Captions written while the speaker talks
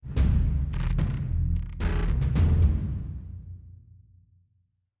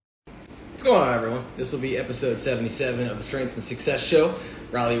going on, everyone? This will be episode 77 of the Strength and Success Show.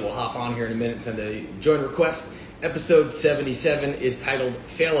 Riley will hop on here in a minute and send a join request. Episode 77 is titled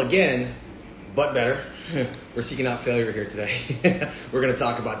Fail Again, But Better. We're seeking out failure here today. We're going to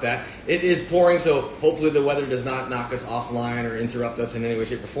talk about that. It is pouring, so hopefully the weather does not knock us offline or interrupt us in any way,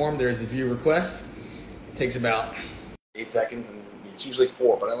 shape, or form. There's the view request. It takes about 8 seconds, and it's usually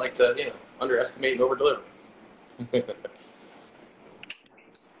 4, but I like to, underestimate and over-deliver.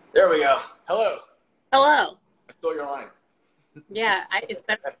 There we go. Hello. Hello. I stole your line. Yeah, it's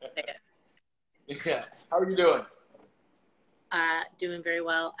better to say it. Yeah. How are you doing? Doing very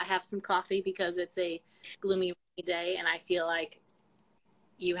well. I have some coffee because it's a gloomy, rainy day, and I feel like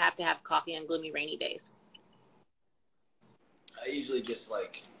you have to have coffee on gloomy, rainy days. I usually just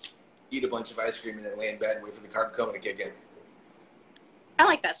eat a bunch of ice cream and then lay in bed and wait for the carb coming to kick in. I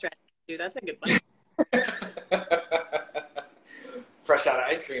like that strategy, too. That's a good one. Fresh out of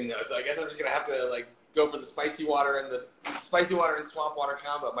ice cream, though, so I guess I'm just gonna have to go for the spicy water and swamp water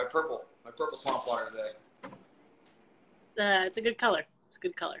combo. My purple swamp water today. It's a good color. It's a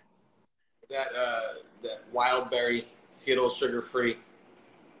good color. That wild berry Skittles, sugar free.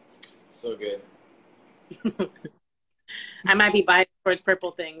 So good. I might be biased towards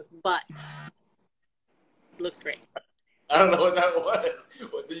purple things, but it looks great. I don't know what that was.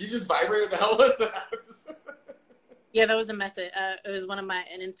 Did you just vibrate? What the hell was that? Yeah, that was a message. It was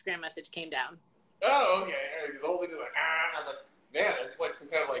an Instagram message came down. Oh, okay. The whole thing was I was like, man, it's like some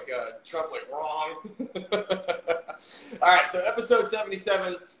kind of Trump wrong. All right, so episode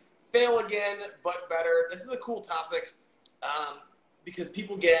 77, fail again, but better. This is a cool topic because I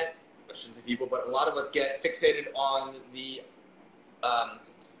shouldn't say people, but a lot of us get fixated on the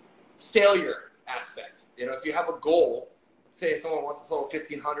failure aspect. If you have a goal, let's say someone wants to total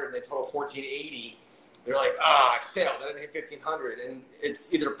 1,500 and they total 1,480, they're like, I failed. I didn't hit 1,500. And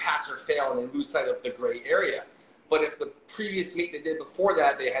it's either pass or fail, and they lose sight of the gray area. But if the previous meet they did before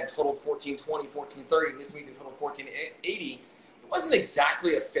that, they had totaled 1,420, 1,430, and this meet they totaled 1,480, it wasn't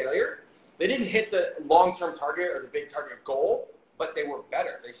exactly a failure. They didn't hit the long-term target or the big target goal, but they were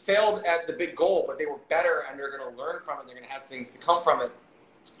better. They failed at the big goal, but they were better, and they're going to learn from it. They're going to have things to come from it.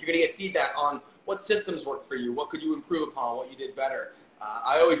 You're going to get feedback on what systems work for you, what could you improve upon, what you did better.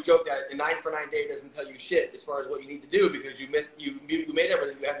 I always joke that a 9-for-9 day doesn't tell you shit as far as what you need to do because you made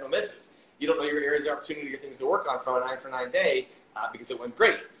everything, you had no misses. You don't know your areas of opportunity or things to work on from a 9-for-9 day because it went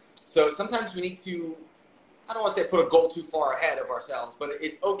great. So sometimes we need to, I don't want to say put a goal too far ahead of ourselves, but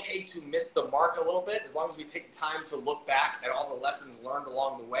it's okay to miss the mark a little bit as long as we take time to look back at all the lessons learned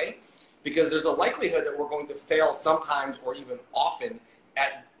along the way, because there's a likelihood that we're going to fail sometimes or even often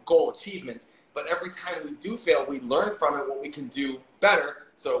at goal achievement. But every time we do fail, we learn from it what we can do better.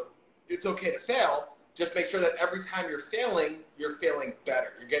 So it's okay to fail. Just make sure that every time you're failing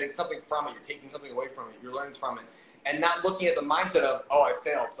better. You're getting something from it. You're taking something away from it. You're learning from it. And not looking at the mindset of, I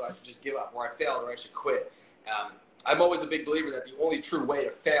failed, so I should just give up, or I failed, or I should quit. I'm always a big believer that the only true way to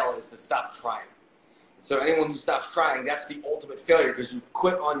fail is to stop trying. So anyone who stops trying, that's the ultimate failure because you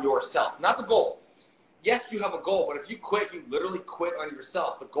quit on yourself, not the goal. Yes, you have a goal, but if you quit, you literally quit on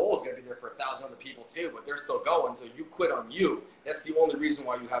yourself. The goal is going to be there for 1,000 other people too, but they're still going, so you quit on you. That's the only reason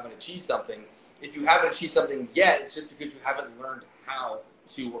why you haven't achieved something. If you haven't achieved something yet, it's just because you haven't learned how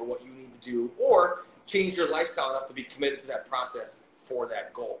to or what you need to do or change your lifestyle enough to be committed to that process for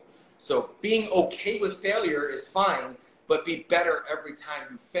that goal. So being okay with failure is fine, but be better every time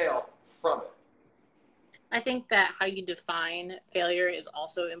you fail from it. I think that how you define failure is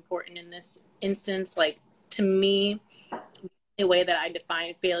also important in this instance. To me, the way that I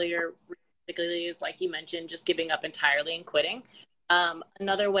define failure realistically is, like you mentioned, just giving up entirely and quitting.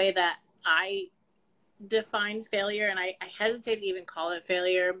 Another way that I define failure, and I hesitate to even call it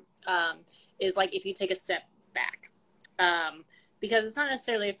failure, is if you take a step back. Because it's not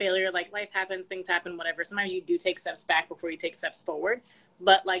necessarily a failure. Life happens, things happen, whatever. Sometimes you do take steps back before you take steps forward.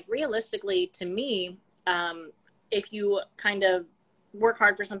 But realistically, to me, if you kind of work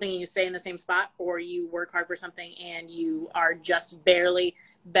hard for something and you stay in the same spot, or you work hard for something and you are just barely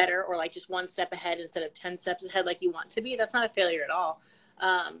better, or just one step ahead instead of 10 steps ahead like you want to be, that's not a failure at all.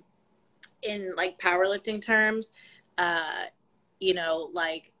 In powerlifting terms,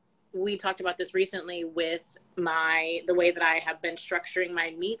 we talked about this recently with the way that I have been structuring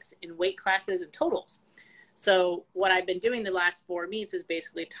my meets in weight classes and totals. So what I've been doing the last 4 meets is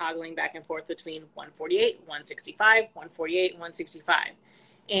basically toggling back and forth between 148, 165, 148, 165.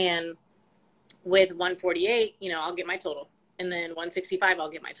 And with 148, I'll get my total. And then 165, I'll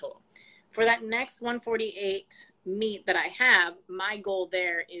get my total. For that next 148 meet that I have, my goal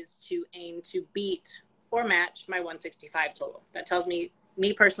there is to aim to beat or match my 165 total. That tells me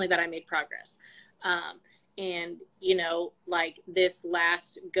me personally, that I made progress. And, you know, like this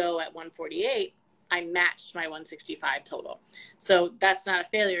last go at 148, I matched my 165 total. So that's not a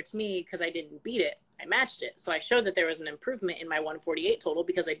failure to me because I didn't beat it. I matched it. So I showed that there was an improvement in my 148 total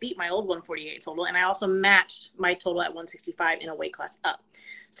because I beat my old 148 total. And I also matched my total at 165 in a weight class up.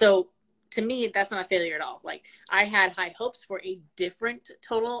 So to me, that's not a failure at all. Like, I had high hopes for a different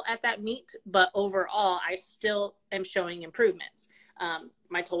total at that meet, but overall, I still am showing improvements.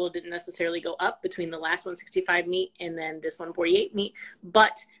 My total didn't necessarily go up between the last 165 meet and then this 148 meet,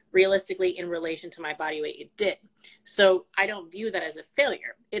 but realistically, in relation to my body weight, it did. So I don't view that as a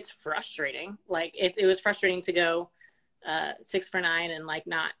failure. It's frustrating. Like, it was frustrating to go 6 for 9 and like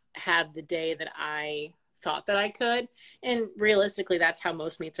not have the day that I thought that I could. And realistically, that's how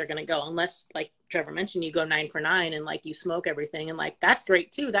most meets are going to go, unless, like Trevor mentioned, you go 9 for 9 and like you smoke everything, and like that's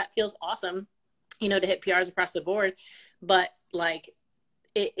great too. That feels awesome, you know, to hit PRs across the board. But like,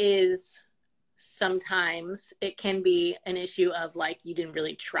 it is, sometimes it can be an issue of like you didn't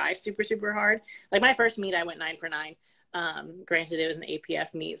really try super hard. Like my first meet, I went 9 for 9. Granted, it was an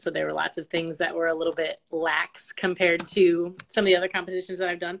APF meet, so there were lots of things that were a little bit lax compared to some of the other competitions that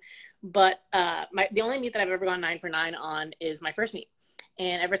I've done. But the only meet that I've ever gone 9 for 9 on is my first meet.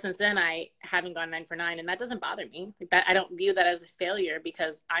 And ever since then, I haven't gone 9 for 9, and that doesn't bother me. Like that, I don't view that as a failure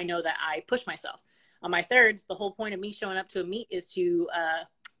because I know that I push myself. On my thirds, the whole point of me showing up to a meet is to,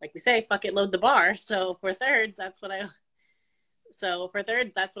 like we say, fuck it, load the bar. So for thirds, that's what I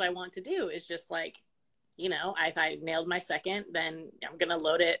want to do, is just like, you know, if I nailed my second, then I'm going to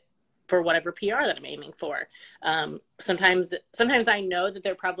load it for whatever PR that I'm aiming for. Sometimes I know that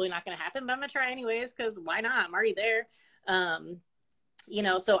they're probably not going to happen, but I'm going to try anyways, because why not? I'm already there. You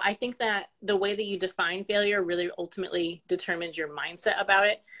know, so I think that the way that you define failure really ultimately determines your mindset about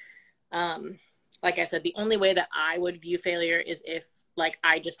it. Like I said, the only way that I would view failure is if like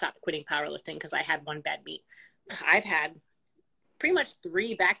I just stopped quitting powerlifting because I had one bad meet. I've had pretty much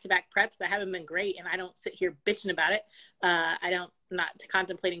 3 back-to-back preps that haven't been great, and I don't sit here bitching about it. I'm not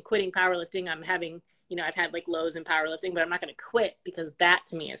contemplating quitting powerlifting. I'm having, you know, I've had like lows in powerlifting, but I'm not going to quit because that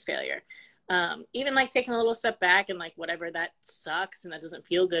to me is failure. Even like taking a little step back and like whatever, that sucks and that doesn't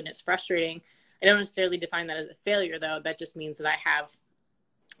feel good and it's frustrating. I don't necessarily define that as a failure though. That just means that I have,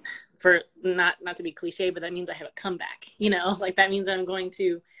 for not to be cliche, but that means I have a comeback, you know, like that means I'm going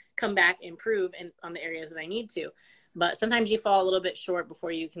to come back, improve on the areas that I need to. But sometimes you fall a little bit short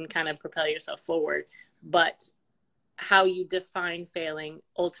before you can kind of propel yourself forward. But how you define failing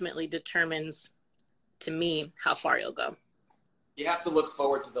ultimately determines, to me, how far you'll go. You have to look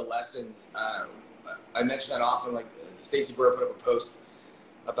forward to the lessons. I mention that often, like Stacy Burr put up a post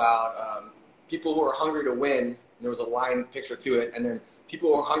about people who are hungry to win, and there was a line picture to it, and then people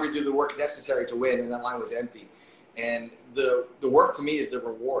who are hungry to do the work necessary to win, and that line was empty. And the work to me is the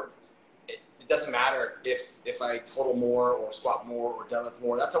reward. It doesn't matter if I total more or squat more or deadlift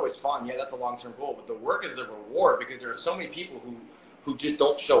more. That's always fun. Yeah, that's a long-term goal. But the work is the reward, because there are so many people who just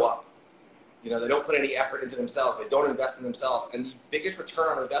don't show up. You know, they don't put any effort into themselves. They don't invest in themselves. And the biggest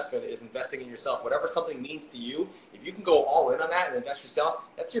return on investment is investing in yourself. Whatever something means to you, if you can go all in on that and invest yourself,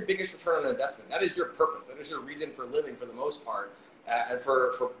 that's your biggest return on investment. That is your purpose. That is your reason for living for the most part. And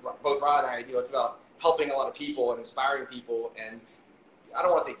for both Rod and I, you know, it's about helping a lot of people and inspiring people. And I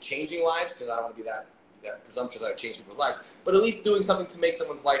don't want to say changing lives, because I don't want to be that presumptuous that I change people's lives, but at least doing something to make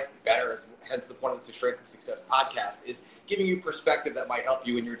someone's life better. Hence the point of the Strength and Success podcast, is giving you perspective that might help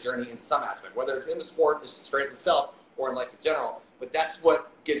you in your journey in some aspect, whether it's in the sport, the strength itself, or in life in general. But that's what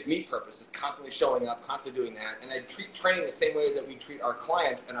gives me purpose, is constantly showing up, constantly doing that. And I treat training the same way that we treat our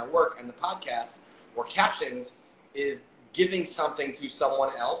clients and our work, and the podcast or captions is giving something to someone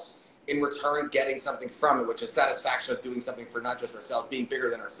else, in return getting something from it, which is satisfaction of doing something for not just ourselves, being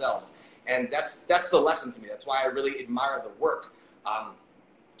bigger than ourselves. And that's the lesson to me. That's why I really admire the work. I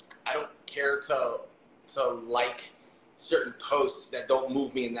don't care to like certain posts that don't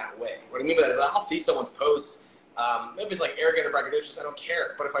move me in that way. What I mean by that is I'll see someone's posts, maybe it's like arrogant or braggadocious, I don't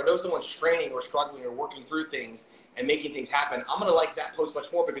care. But if I know someone's training or struggling or working through things and making things happen, I'm going to like that post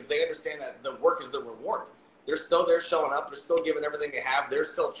much more, because they understand that the work is the reward. They're still there showing up. They're still giving everything they have. They're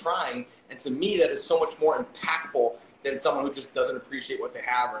still trying. And to me, that is so much more impactful than someone who just doesn't appreciate what they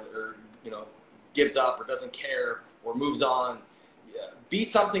have, or you know, gives up or doesn't care or moves on. Yeah. Be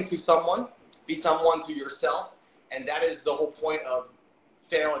something to someone. Be someone to yourself. And that is the whole point of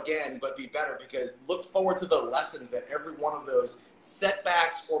fail again, but be better, because look forward to the lessons that every one of those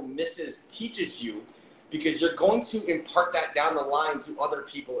setbacks or misses teaches you, because you're going to impart that down the line to other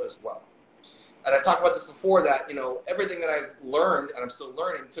people as well. And I've talked about this before, that, you know, everything that I've learned, and I'm still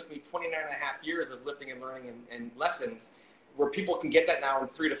learning, took me 29 and a half years of lifting and learning and lessons. where people can get that now in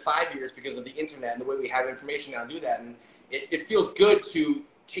 3 to 5 years because of the internet and the way we have information now to do that. And it feels good to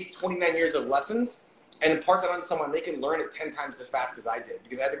take 29 years of lessons and impart that on someone. They can learn it 10 times as fast as I did,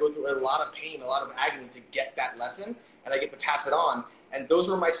 because I had to go through a lot of pain, a lot of agony to get that lesson, and I get to pass it on. And those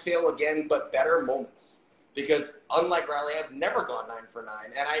were my fail again, but better moments. Because unlike Riley, I've never gone 9 for 9,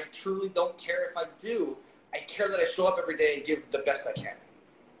 and I truly don't care if I do. I care that I show up every day and give the best I can.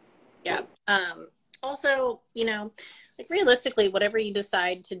 Yeah. Also, you know, like realistically, whatever you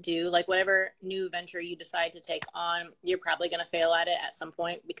decide to do, like whatever new venture you decide to take on, you're probably going to fail at it at some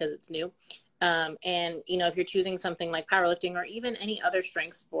point because it's new. And, you know, if you're choosing something like powerlifting or even any other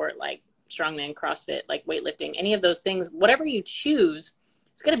strength sport, like strongman, CrossFit, like weightlifting, any of those things, whatever you choose,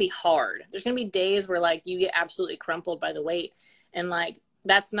 it's going to be hard. There's going to be days where like you get absolutely crumpled by the weight. And like,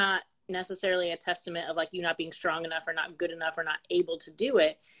 that's not necessarily a testament of like you not being strong enough or not good enough or not able to do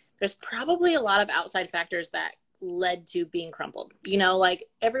it. There's probably a lot of outside factors that led to being crumpled. You know, like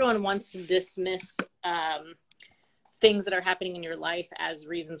everyone wants to dismiss things that are happening in your life as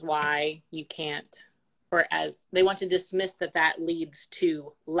reasons why you can't, or as they want to dismiss that leads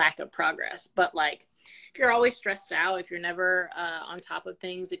to lack of progress. But like, if you're always stressed out, if you're never on top of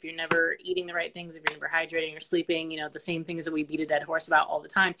things, if you're never eating the right things, if you're never hydrating or sleeping, you know, the same things that we beat a dead horse about all the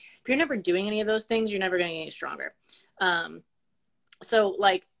time. If you're never doing any of those things, you're never going to get any stronger. So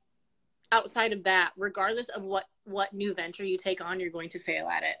like, outside of that, regardless of what new venture you take on, you're going to fail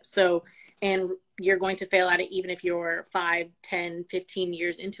at it. So, and you're going to fail at it even if you're 5, 10, 15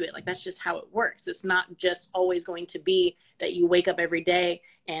 years into it. Like, that's just how it works. It's not just always going to be that you wake up every day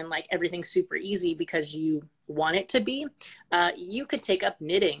and like everything's super easy because you want it to be. You could take up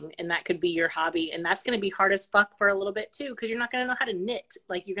knitting and that could be your hobby. And that's going to be hard as fuck for a little bit too, because you're not going to know how to knit.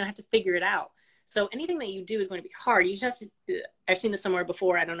 Like, you're going to have to figure it out. So anything that you do is going to be hard. You just have to, I've seen this somewhere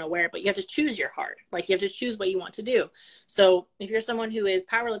before, I don't know where, but you have to choose your hard. Like, you have to choose what you want to do. So if you're someone who is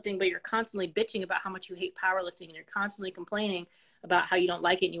powerlifting, but you're constantly bitching about how much you hate powerlifting and you're constantly complaining about how you don't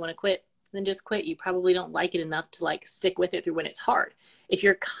like it and you want to quit, then just quit. You probably don't like it enough to like stick with it through when it's hard. If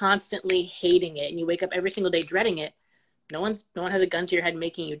you're constantly hating it and you wake up every single day dreading it, no one has a gun to your head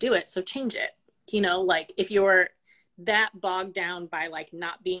making you do it. So change it. You know, like if you're that bogged down by like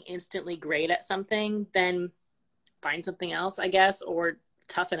not being instantly great at something, then find something else, I guess, or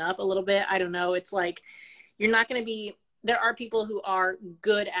toughen up a little bit. I don't know. It's like, you're not going to be, there are people who are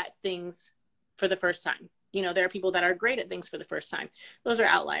good at things for the first time. You know, there are people that are great at things for the first time. Those are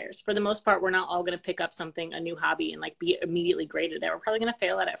outliers. For the most part, we're not all going to pick up something, a new hobby, and like be immediately great at it. We're probably going to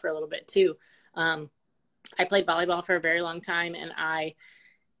fail at it for a little bit too. I played volleyball for a very long time, and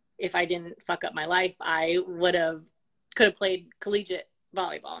if I didn't fuck up my life, I could have played collegiate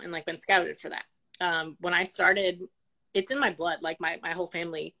volleyball and like been scouted for that. When I started, it's in my blood. Like my whole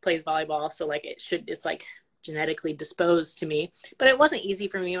family plays volleyball. So like it's like genetically disposed to me, but it wasn't easy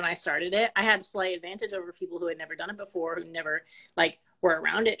for me when I started it. I had a slight advantage over people who had never done it before, who never like were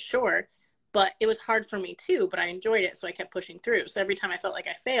around it. Sure. But it was hard for me too, but I enjoyed it. So I kept pushing through. So every time I felt like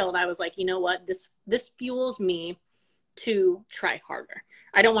I failed, I was like, you know what, this fuels me to try harder.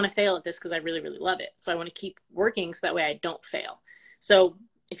 I don't want to fail at this because I really, really love it. So I want to keep working so that way I don't fail. So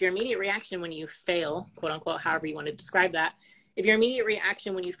if your immediate reaction when you fail, quote unquote, however you want to describe that, if your immediate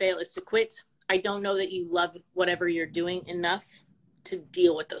reaction when you fail is to quit, I don't know that you love whatever you're doing enough to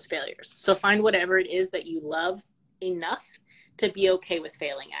deal with those failures. So find whatever it is that you love enough to be okay with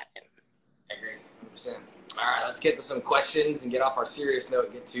failing at it. I agree, 100%. All right, let's get to some questions and get off our serious note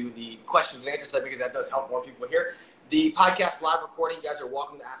and get to the questions and answers side, because that does help more people here. The podcast live recording, you guys are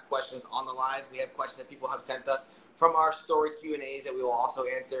welcome to ask questions on the live. We have questions that people have sent us from our story Q&As that we will also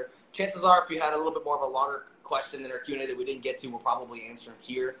answer. Chances are, if you had a little bit more of a longer question than our Q&A that we didn't get to, we'll probably answer them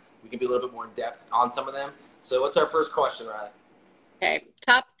here. We can be a little bit more in depth on some of them. So what's our first question, Riley? Okay,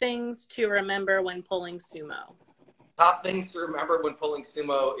 top things to remember when pulling sumo. Top things to remember when pulling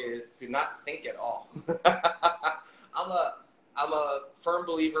sumo is to not think at all. I'm a firm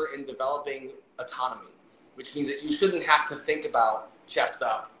believer in developing autonomy, which means that you shouldn't have to think about chest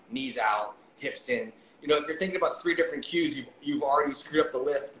up, knees out, hips in. You know, if you're thinking about 3 different cues, you've already screwed up the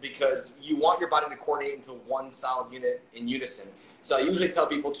lift, because you want your body to coordinate into one solid unit in unison. So I usually tell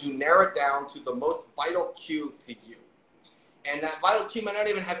people to narrow it down to the most vital cue to you. And that vital cue might not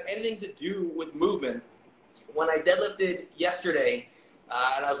even have anything to do with movement. When I deadlifted yesterday,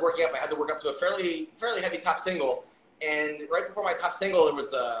 and I was working up, I had to work up to a fairly heavy top single. And right before my top single, there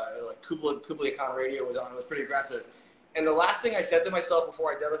was like Kublai Khan radio was on. It was pretty aggressive. And the last thing I said to myself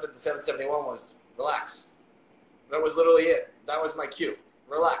before I deadlifted the 771 was, relax. That was literally it. That was my cue.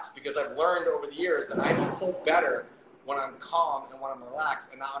 Relax. Because I've learned over the years that I pull better when I'm calm and when I'm relaxed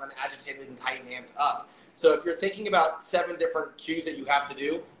and not when I'm agitated and tight and amped up. So if you're thinking about 7 different cues that you have to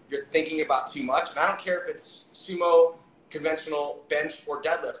do, you're thinking about too much. And I don't care if it's sumo, conventional, bench, or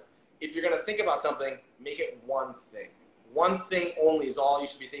deadlift. If you're going to think about something, make it one thing. One thing only is all you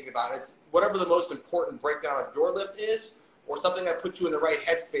should be thinking about. It's whatever the most important breakdown of your lift is, or something that puts you in the right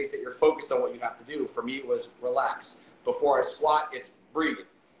headspace that you're focused on what you have to do. For me, it was relax. Before I squat, it's breathe,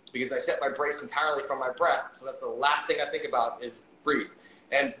 because I set my brace entirely from my breath. So that's the last thing I think about is breathe.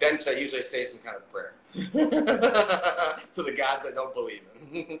 And bench, I usually say some kind of prayer to the gods I don't believe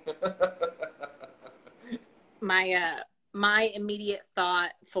in. My immediate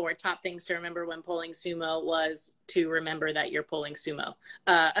thought for top things to remember when pulling sumo was to remember that you're pulling sumo.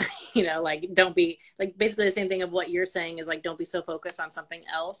 You know, like, don't be, like, basically the same thing of what you're saying is, like, don't be so focused on something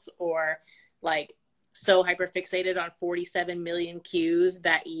else, or like so hyper fixated on 47 million cues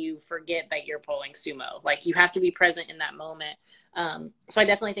that you forget that you're pulling sumo. Like, you have to be present in that moment. So I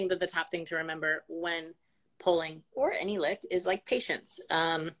definitely think that the top thing to remember when pulling or any lift is, like, patience.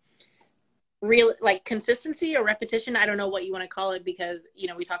 Real, like, consistency or repetition, I don't know what you want to call it, because, you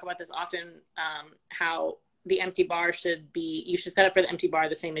know, we talk about this often, how the empty bar should be, you should set up for the empty bar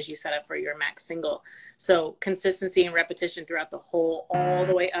the same as you set up for your max single. So consistency and repetition throughout the whole, all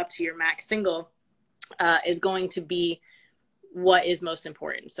the way up to your max single, is going to be what is most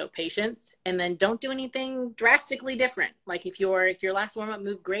important. So patience, and then don't do anything drastically different. Like, if your last warm-up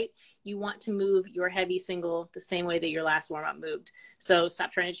moved great, you want to move your heavy single the same way that your last warm-up moved. So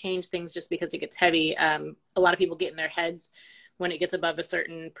stop trying to change things just because it gets heavy. A lot of people get in their heads when it gets above a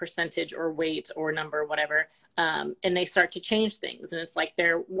certain percentage or weight or number, whatever, and they start to change things. And it's like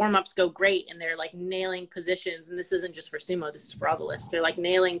their warm-ups go great and they're, like, nailing positions. And this isn't just for sumo, this is for all the lifts. They're, like,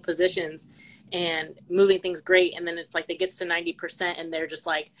 nailing positions and moving things great. And then it's like, they gets to 90% and they're just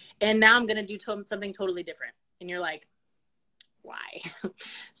like, and now I'm going to do something totally different. And you're like, why?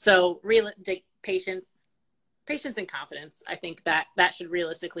 So realistic patience and confidence. I think that should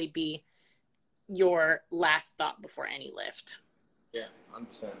realistically be your last thought before any lift. Yeah,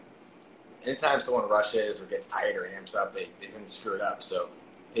 100%. Anytime someone rushes or gets tired or amps up, they can screw it up. So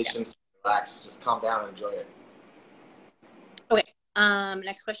patience, relax, just calm down and enjoy it. Okay.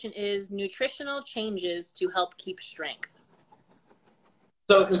 Next question is nutritional changes to help keep strength.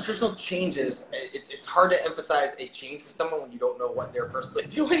 So nutritional changes, it's hard to emphasize a change for someone when you don't know what they're personally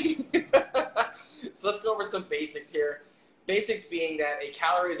doing. So let's go over some basics here. Basics being that a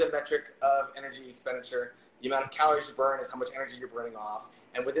calorie is a metric of energy expenditure. The amount of calories you burn is how much energy you're burning off.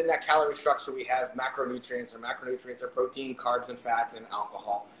 And within that calorie structure, we have macronutrients. Macronutrients are protein, carbs, and fats, and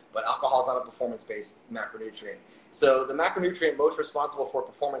alcohol. But alcohol is not a performance-based macronutrient. So the macronutrient most responsible for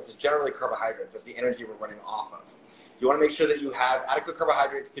performance is generally carbohydrates. That's the energy we're running off of. You want to make sure that you have adequate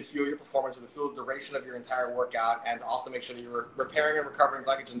carbohydrates to fuel your performance or to fuel the duration of your entire workout, and also make sure that you're repairing and recovering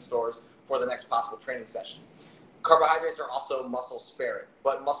glycogen stores for the next possible training session. Carbohydrates are also muscle sparing,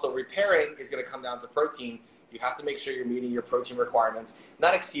 but muscle repairing is going to come down to protein. You have to make sure you're meeting your protein requirements,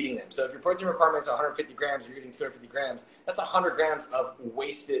 not exceeding them. So if your protein requirements are 150 grams, you're eating 250 grams, that's 100 grams of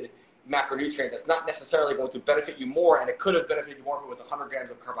wasted macronutrient that's not necessarily going to benefit you more, and it could have benefited you more if it was 100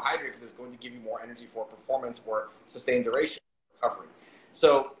 grams of carbohydrate, because it's going to give you more energy for performance or sustained duration recovery.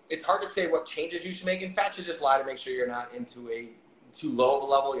 So it's hard to say what changes you should make. In fact, you just lie to make sure you're not into a too low of a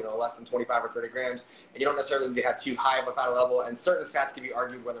level, you know, less than 25 or 30 grams, and you don't necessarily need to have too high of a fat level, and certain fats can be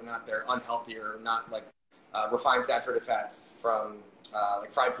argued whether or not they're unhealthy or not, like refined saturated fats from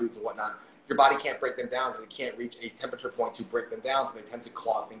like fried foods and whatnot. Your body can't break them down because it can't reach a temperature point to break them down, so they tend to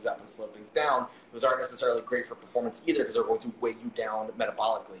clog things up and slow things down. Those aren't necessarily great for performance either, because they're going to weigh you down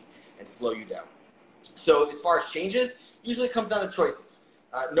metabolically and slow you down. So as far as changes, usually it comes down to choices.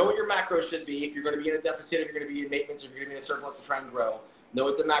 Know what your macros should be if you're going to be in a deficit, if you're going to be in maintenance, or if you're going to be in a surplus to try and grow. Know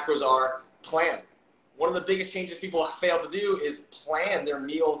what the macros are. Plan. One of the biggest changes people fail to do is plan their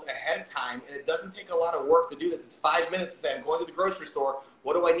meals ahead of time, and it doesn't take a lot of work to do this. It's 5 minutes to say, I'm going to the grocery store.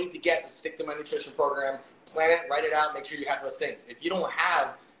 What do I need to get to stick to my nutrition program? Plan it, write it out, make sure you have those things. If you don't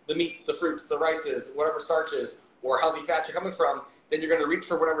have the meats, the fruits, the rices, whatever starches or healthy fats you're coming from, then you're going to reach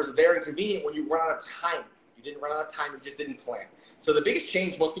for whatever's there and convenient when you run out of time. You didn't run out of time, you just didn't plan. So the biggest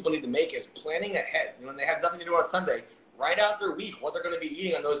change most people need to make is planning ahead. You know, when they have nothing to do on Sunday, write out their week, what they're going to be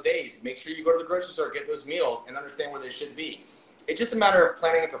eating on those days. Make sure you go to the grocery store, get those meals, and understand where they should be. It's just a matter of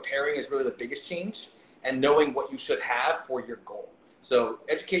planning and preparing is really the biggest change, and knowing what you should have for your goal. So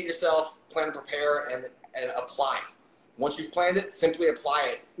educate yourself, plan and prepare, and apply. Once you've planned it, simply apply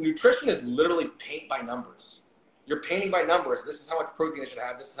it. Nutrition is literally paint by numbers. You're painting by numbers. This is how much protein I should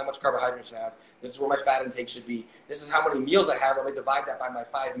have. This is how much carbohydrate I should have. This is where my fat intake should be. This is how many meals I have. Let me divide that by my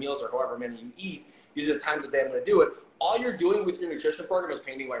 5 meals or however many you eat. These are the times of the day I'm going to do it. All you're doing with your nutrition program is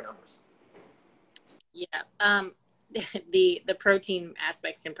painting by numbers. Yeah. The protein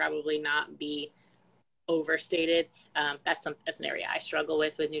aspect can probably not be overstated. That's an area I struggle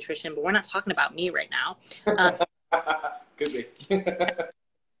with nutrition, but we're not talking about me right now. Could be.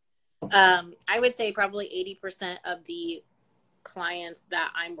 I would say probably 80% of the clients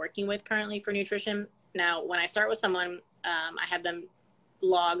that I'm working with currently for nutrition. Now, when I start with someone, I have them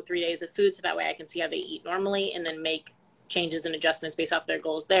log 3 days of food so that way I can see how they eat normally and then make changes and adjustments based off their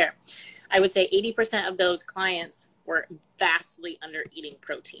goals there. I would say 80% of those clients were vastly under eating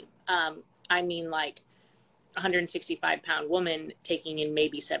protein. I mean, like 165-pound woman taking in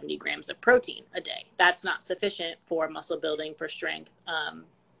maybe 70 grams of protein a day. That's not sufficient for muscle building, for strength,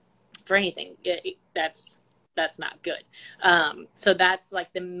 for anything. That's not good. So that's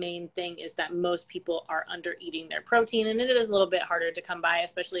like the main thing, is that most people are under eating their protein, and it is a little bit harder to come by,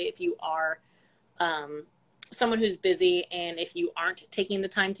 especially if you are someone who's busy, and if you aren't taking the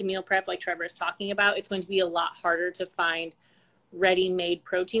time to meal prep like Trevor is talking about, it's going to be a lot harder to find ready-made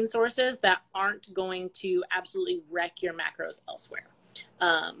protein sources that aren't going to absolutely wreck your macros elsewhere.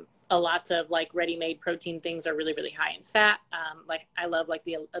 A lot of like ready-made protein things are really, really high in fat. Like I love like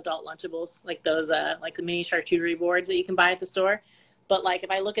the adult Lunchables, like those like the mini charcuterie boards that you can buy at the store. But like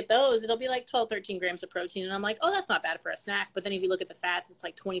if I look at those, it'll be like 12, 13 grams of protein. And I'm like, oh, that's not bad for a snack. But then if you look at the fats, it's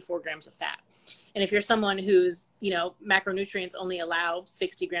like 24 grams of fat. And if you're someone who's, you know, macronutrients only allow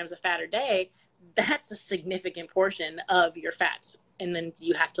 60 grams of fat a day, that's a significant portion of your fats. And then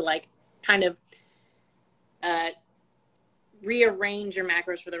you have to like kind of rearrange your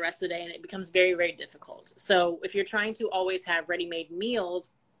macros for the rest of the day, and it becomes very, very difficult. So if you're trying to always have ready-made meals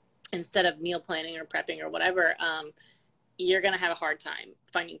instead of meal planning or prepping or whatever, you're going to have a hard time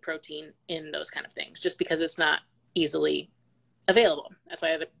finding protein in those kind of things, just because it's not easily available. That's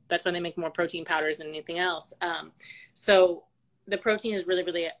why they make more protein powders than anything else. So the protein is really,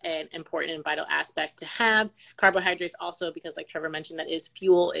 really an important and vital aspect to have. Carbohydrates also, because like Trevor mentioned, that is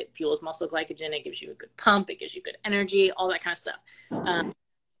fuel. It fuels muscle glycogen. It gives you a good pump. It gives you good energy, all that kind of stuff.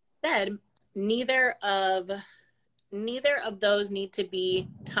 Said, neither of those need to be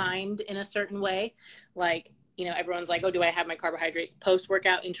timed in a certain way. Like, you know, everyone's like, oh, do I have my carbohydrates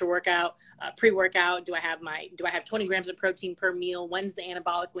post-workout, intra-workout, pre-workout? Do I have 20 grams of protein per meal? When's the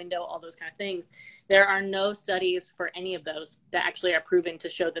anabolic window? All those kind of things. There are no studies for any of those that actually are proven to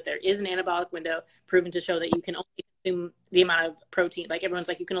show that there is an anabolic window, proven to show that you can only consume the amount of protein. Like everyone's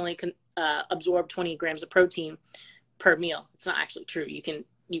like, you can only absorb 20 grams of protein per meal. It's not actually true. You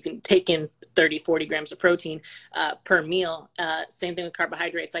can take in 30, 40 grams of protein per meal. Same thing with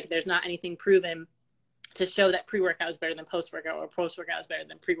carbohydrates. Like there's not anything proven to show that pre-workout is better than post-workout, or post-workout is better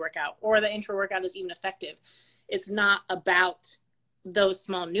than pre-workout, or the intra-workout is even effective. It's not about those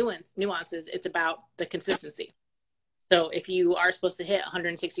small nuances. It's about the consistency. So if you are supposed to hit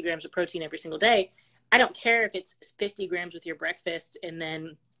 160 grams of protein every single day, I don't care if it's 50 grams with your breakfast and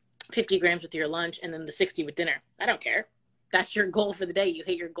then 50 grams with your lunch and then the 60 with dinner. I don't care. That's your goal for the day. You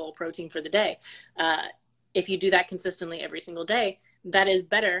hit your goal protein for the day. If you do that consistently every single day, that is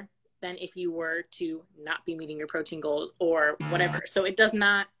better than if you were to not be meeting your protein goals or whatever. So it does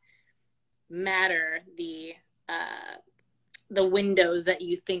not matter the windows that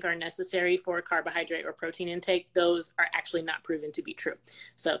you think are necessary for carbohydrate or protein intake. Those are actually not proven to be true.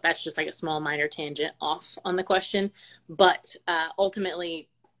 So that's just like a small minor tangent off on the question. But ultimately,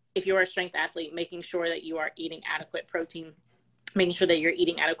 if you're a strength athlete, making sure that you are eating adequate protein, making sure that you're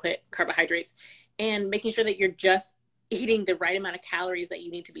eating adequate carbohydrates, and making sure that you're just eating the right amount of calories that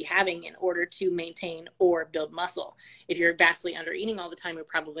you need to be having in order to maintain or build muscle. If you're vastly under eating all the time, you're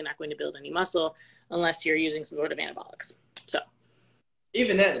probably not going to build any muscle unless you're using some sort of anabolics. So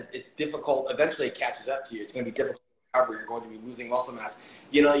even then, it's difficult. Eventually it catches up to you. It's going to be difficult to recover. You're going to be losing muscle mass.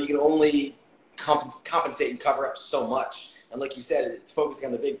 You know, you can only compensate and cover up so much. And like you said, it's focusing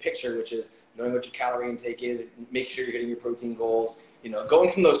on the big picture, which is knowing what your calorie intake is, make sure you're hitting your protein goals, you know, going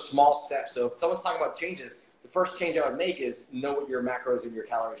from those small steps. So if someone's talking about changes, the first change I would make is know what your macros and your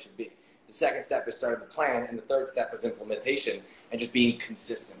calories should be. The second step is starting the plan, and the third step is implementation and just being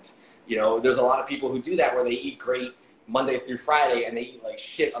consistent. You know, there's a lot of people who do that where they eat great Monday through Friday and they eat like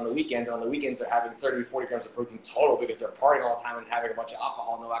shit on the weekends. And on the weekends, they're having 30, 40 grams of protein total because they're partying all the time and having a bunch of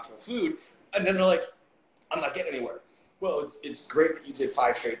alcohol, no actual food. And then they're like, I'm not getting anywhere. Well, it's great that you did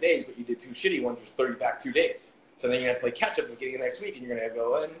 5 straight days, but you did 2 shitty ones, which 30 back 2 days. So then you're going to play catch up at the beginning of next week, and you're going to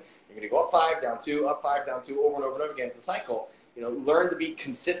go in, you're going to go up 5, down 2, up 5, down 2, over and over and over again. It's a cycle. You know, learn to be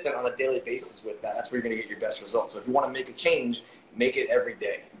consistent on a daily basis with that. That's where you're going to get your best results. So if you want to make a change, make it every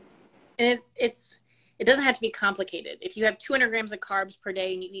day. And it doesn't have to be complicated. If you have 200 grams of carbs per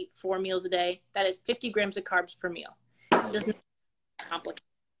day and you eat 4 meals a day, that is 50 grams of carbs per meal. It doesn't have to be complicated.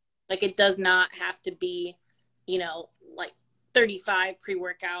 Like it does not have to be, you know, like 35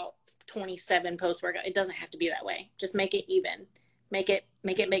 pre-workout, 27 post-workout. It doesn't have to be that way. Just make it even. Make it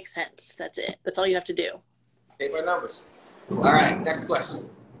make sense. That's it. That's all you have to do. Take my numbers. All right, next question.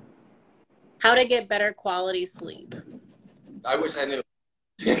 How to get better quality sleep. I wish I knew.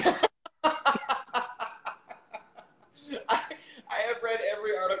 I have read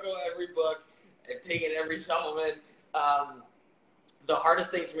every article, every book. I've taken every supplement. The hardest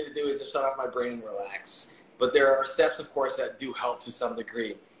thing for me to do is to shut off my brain and relax. But there are steps, of course, that do help to some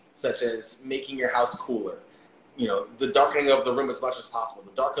degree, such as making your house cooler. You know, the darkening of the room as much as possible.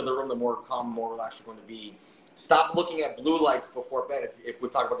 The darker the room, the more calm, more relaxed you're going to be. Stop looking at blue lights before bed. If we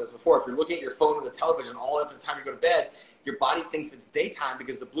talked about this before, if you're looking at your phone or the television all up to the time you go to bed, your body thinks it's daytime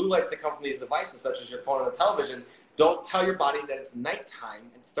because the blue lights that come from these devices, such as your phone and the television, don't tell your body that it's nighttime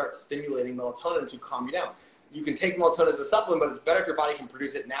and start stimulating melatonin to calm you down. You can take melatonin as a supplement, but it's better if your body can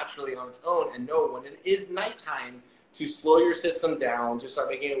produce it naturally on its own and know when it is nighttime to slow your system down, to start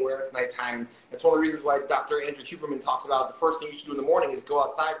making it aware it's nighttime. That's one of the reasons why Dr. Andrew Huberman talks about the first thing you should do in the morning is go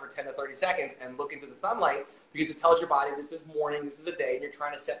outside for 10 to 30 seconds and look into the sunlight, because it tells your body this is morning, this is the day, and you're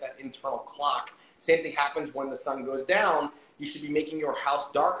trying to set that internal clock. Same thing happens when the sun goes down. You should be making your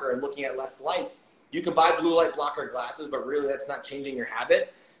house darker and looking at less lights. You can buy blue light blocker glasses, but really that's not changing your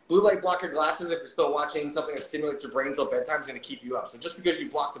habit. Blue light blocker glasses, if you're still watching something that stimulates your brain until bedtime, is going to keep you up. So just because you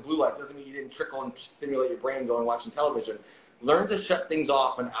block the blue light doesn't mean you didn't trickle and stimulate your brain going watching television. Learn to shut things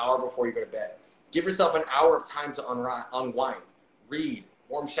off an hour before you go to bed. Give yourself an hour of time to unwind. Read,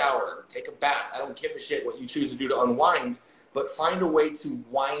 warm shower, take a bath. I don't give a shit what you choose to do to unwind, but find a way to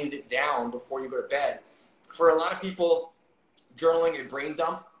wind it down before you go to bed. For a lot of people, journaling a brain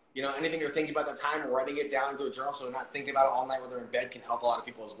dump, you know, anything you're thinking about at the time, writing it down into a journal so they're not thinking about it all night when they're in bed can help a lot of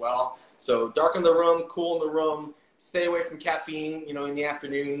people as well. So darken the room, cool in the room, stay away from caffeine, you know, in the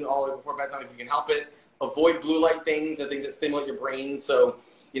afternoon, all the way before bedtime if you can help it. Avoid blue light things and things that stimulate your brain. So,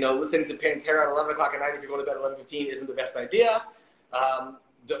 you know, listening to Pantera at 11 o'clock at night if you're going to bed at 11:15 isn't the best idea.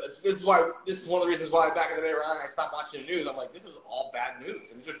 This is one of the reasons why back in the day I stopped watching the news. I'm like, this is all bad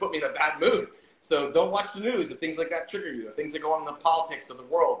news, and it just put me in a bad mood. So don't watch the news if things like that trigger you, if things that go on in the politics of the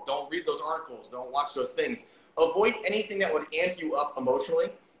world. Don't read those articles. Don't watch those things. Avoid anything that would amp you up emotionally.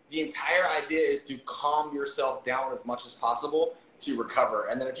 The entire idea is to calm yourself down as much as possible to recover.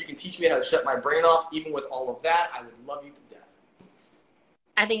 And then if you can teach me how to shut my brain off, even with all of that, I would love you to death.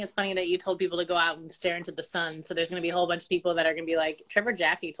 I think it's funny that you told people to go out and stare into the sun. So there's going to be a whole bunch of people that are going to be like, Trevor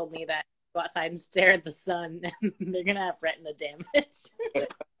Jaffe told me that go outside and stare at the sun, and they're going to have retina damage.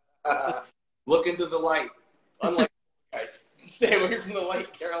 Look into the light. Unlike guys, stay away from the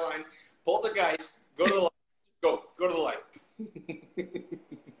light, Caroline. Poltergeist, go to the light. Go to the light.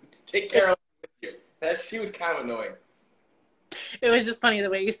 Take Caroline with you. She was kind of annoying. It was just funny the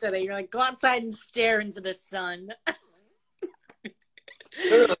way you said it. You're like, go outside and stare into the sun.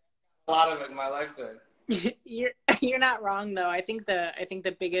 There's a lot of it in my lifetime. You're not wrong though. I think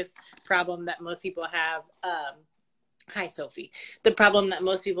the biggest problem that most people have, hi Sophie. The problem that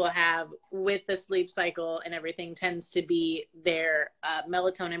most people have with the sleep cycle and everything tends to be their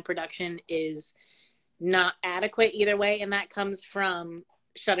melatonin production is not adequate either way, and that comes from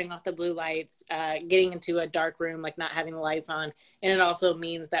shutting off the blue lights, getting into a dark room, like not having the lights on, and it also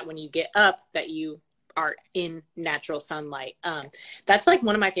means that when you get up that you are in natural sunlight. That's like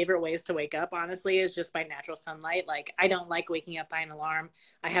one of my favorite ways to wake up, honestly, is just by natural sunlight. Like I don't like waking up by an alarm.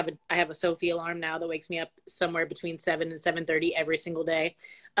 I have a Sophie alarm now that wakes me up somewhere between 7 and 7:30 every single day.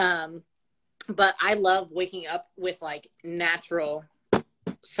 But I love waking up with like natural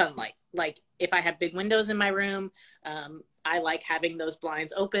sunlight. Like if I have big windows in my room, I like having those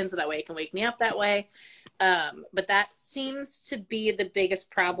blinds open so that way it can wake me up that way. But that seems to be the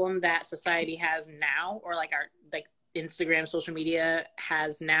biggest problem that society has now, or like our like Instagram, social media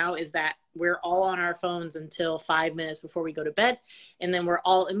has now, is that we're all on our phones until 5 minutes before we go to bed. And then we're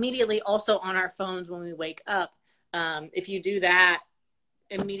all immediately also on our phones when we wake up. If you do that,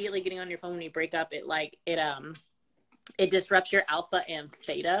 immediately getting on your phone when you break up, it disrupts your alpha and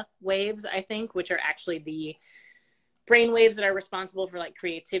theta waves, I think, which are actually the brain waves that are responsible for like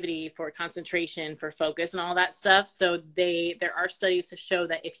creativity, for concentration, for focus and all that stuff. So there are studies to show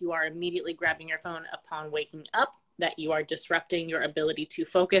that if you are immediately grabbing your phone upon waking up, that you are disrupting your ability to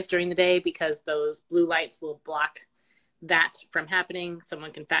focus during the day, because those blue lights will block that from happening.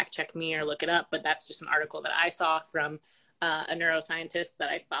 Someone can fact check me or look it up, but that's just an article that I saw from a neuroscientist that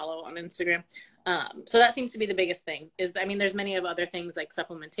I follow on Instagram. So that seems to be the biggest thing. There's many of other things like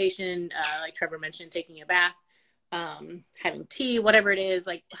supplementation, like Trevor mentioned, taking a bath, having tea, whatever it is,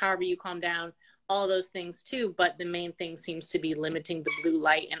 like however you calm down. all those things too, but the main thing seems to be limiting the blue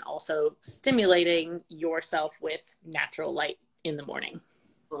light and also stimulating yourself with natural light in the morning.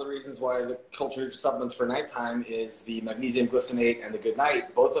 One of the reasons why the culture supplements for nighttime is the magnesium glycinate and the Good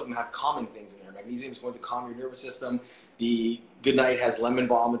Night. Both of them have calming things in there. Magnesium is going to calm your nervous system. The Good Night has lemon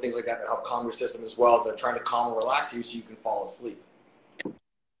balm and things like that that help calm your system as well. They're trying to calm and relax you so you can fall asleep.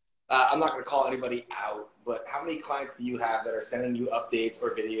 I'm not going to call anybody out, but how many clients do you have that are sending you updates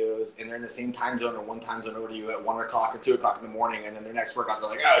or videos and they're in the same time zone or one time zone over to you at 1 o'clock or 2 o'clock in the morning, and then their next workout they're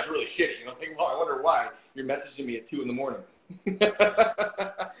like, oh, it's really shitty. You know, like, well, I wonder why you're messaging me at 2 in the morning.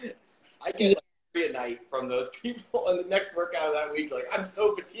 I get like 3 at night from those people, and the next workout of that week, like, I'm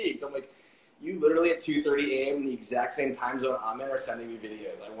so fatigued. I'm like, you literally at 2:30 a.m. the exact same time zone I'm in are sending me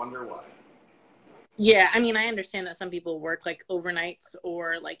videos. I wonder why. Yeah, I mean, I understand that some people work like overnights,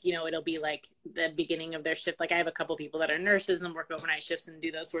 or like, you know, it'll be like the beginning of their shift. Like I have a couple people that are nurses and work overnight shifts and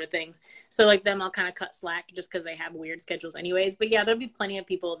do those sort of things. So like them, I'll kind of cut slack just because they have weird schedules anyways. But yeah, there'll be plenty of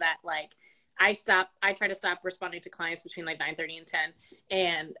people that like, I try to stop responding to clients between like 9:30 and 10.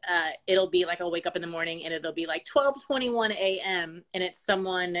 And it'll be like, I'll wake up in the morning and it'll be like 12:21 a.m. And it's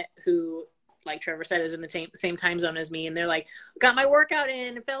someone who, like Trevor said, is in the same time zone as me. And they're like, got my workout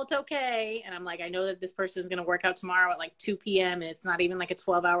in, it felt okay. And I'm like, I know that this person is going to work out tomorrow at like 2 p.m. And it's not even like a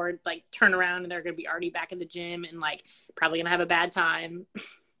 12-hour like turnaround. And they're going to be already back in the gym and like probably going to have a bad time.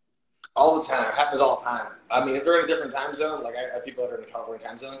 All the time. It happens all the time. I mean, if they're in a different time zone, like I have people that are in the California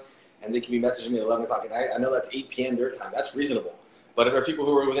time zone, and they can be messaging me at 11 o'clock at night. I know that's 8 p.m. their time. That's reasonable. But if there are people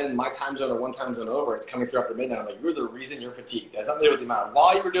who are within my time zone or one time zone over, it's coming through after midnight. I'm like, you're the reason you're fatigued. That's not to do with the amount.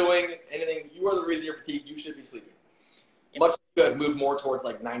 While you were doing anything, you are the reason you're fatigued. You should be sleeping. Yep. Much good. Move more towards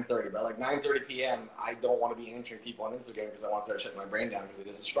like 9:30. But like 9:30 p.m., I don't want to be answering people on Instagram because I want to start shutting my brain down because it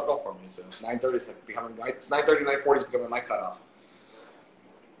is a struggle for me. So 9:30 is like becoming 9:30, 9:40 is becoming my cutoff.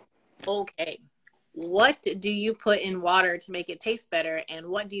 Okay. What do you put in water to make it taste better, and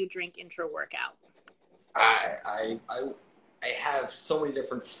what do you drink intra-workout? I have so many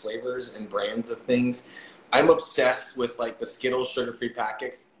different flavors and brands of things. I'm obsessed with like the Skittles sugar-free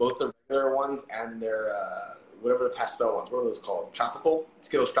packets, both the regular ones and their whatever the pastel ones. What are those called? Tropical?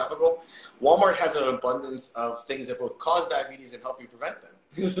 Skittles Tropical. Walmart has an abundance of things that both cause diabetes and help you prevent them.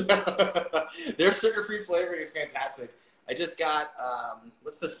 Their sugar-free flavoring is fantastic. I just got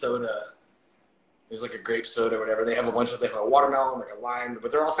what's the soda? There's like a grape soda or whatever. They have a bunch of, they have a watermelon, like a lime,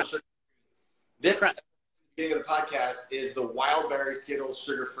 but they're also sugar. This beginning of the podcast is the wild berry Skittles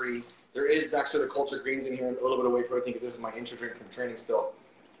sugar-free. There is actually the cultured greens in here and a little bit of whey protein because this is my intro drink from training still.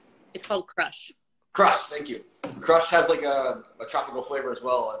 It's called Crush. Crush, thank you. Crush has like a tropical flavor as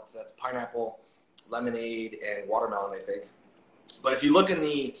well. That's pineapple, lemonade, and watermelon, I think. But if you look in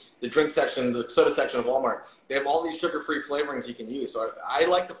the drink section, the soda section of Walmart, they have all these sugar-free flavorings you can use. So I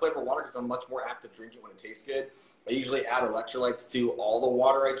like the flavor of water because I'm much more apt to drink it when it tastes good. I usually add electrolytes to all the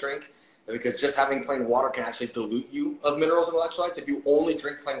water I drink because just having plain water can actually dilute you of minerals and electrolytes. If you only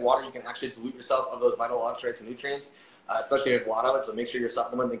drink plain water, you can actually dilute yourself of those vital electrolytes and nutrients, especially if you have a lot of it. So make sure you're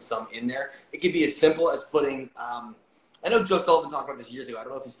supplementing some in there. It could be as simple as putting, I know Joe Sullivan talked about this years ago. I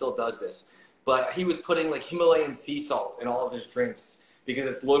don't know if he still does this. But he was putting like Himalayan sea salt in all of his drinks because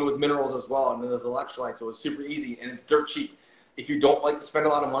it's loaded with minerals as well, and then there's electrolytes, so it's super easy and it's dirt cheap. If you don't like to spend a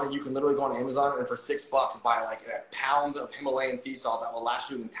lot of money, you can literally go on Amazon and for $6 buy like a pound of Himalayan sea salt that will last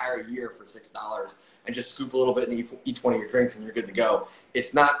you an entire year for $6, and just scoop a little bit in each one of your drinks and you're good to go.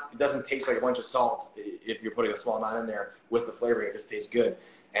 It doesn't taste like a bunch of salt if you're putting a small amount in there with the flavoring. It just tastes good,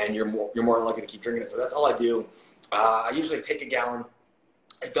 and you're more likely to keep drinking it. So that's all I do. I usually take a gallon.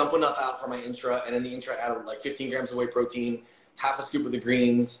 I dump enough out for my intra, and in the intra I add like 15 grams of whey protein, half a scoop of the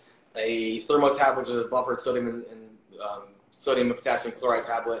greens, a Thermotab, which is a buffered sodium and sodium and potassium chloride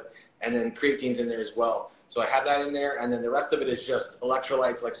tablet, and then creatine's in there as well. So I have that in there, and then the rest of it is just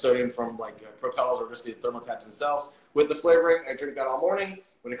electrolytes like sodium from like Propels or just the Thermotabs themselves. With the flavoring, I drink that all morning.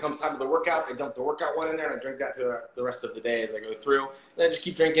 When it comes time to the workout, I dump the workout one in there, and I drink that to the rest of the day as I go through. And I just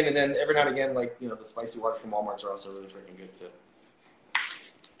keep drinking, and then every now and again, like, you know, the spicy water from Walmart are also really freaking good too.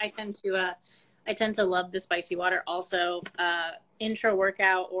 I tend to love the spicy water. Also, intra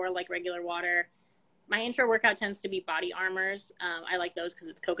workout or like regular water. My intra workout tends to be Body Armors. I like those because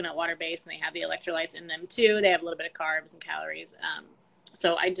it's coconut water based and they have the electrolytes in them too. They have a little bit of carbs and calories.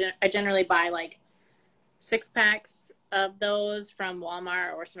 So I generally buy like 6 packs of those from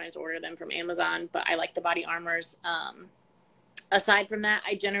Walmart or sometimes order them from Amazon. But I like the Body Armors. Aside from that,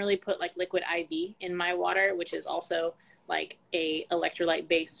 I generally put like Liquid IV in my water, which is also like a electrolyte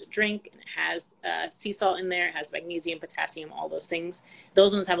based drink. It has sea salt in there, it has magnesium, potassium, all those things.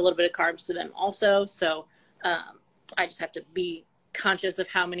 Those ones have a little bit of carbs to them also. So I just have to be conscious of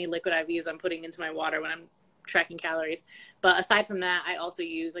how many liquid IVs I'm putting into my water when I'm tracking calories. But aside from that, I also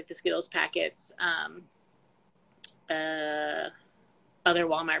use like the Skittles packets, other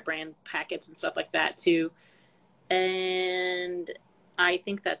Walmart brand packets and stuff like that too. And I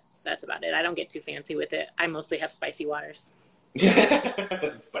think that's about it. I don't get too fancy with it. I mostly have spicy waters.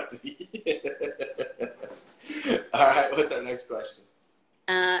 Spicy. All right, what's our next question?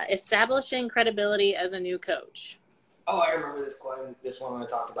 Establishing credibility as a new coach. Oh, I remember this one when I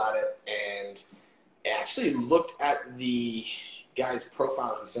talked about it, and I actually looked at the guy's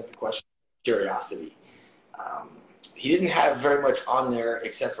profile who sent the question. Curiosity. He didn't have very much on there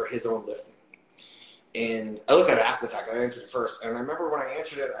except for his own lifting. And I looked at it after the fact, and I answered it first. And I remember when I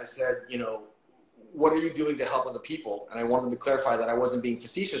answered it, I said, you know, what are you doing to help other people? And I wanted them to clarify that I wasn't being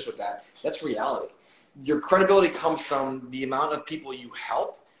facetious with that. That's reality. Your credibility comes from the amount of people you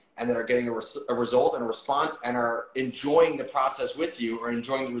help and that are getting a result and a response and are enjoying the process with you or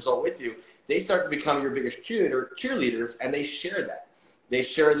enjoying the result with you. They start to become your biggest cheerleaders, and they share that. They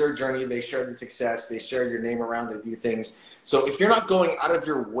share their journey. They share the success. They share your name around. They do things. So if you're not going out of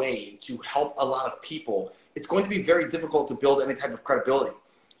your way to help a lot of people, it's going to be very difficult to build any type of credibility.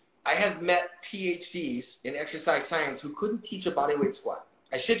 I have met PhDs in exercise science who couldn't teach a bodyweight squat.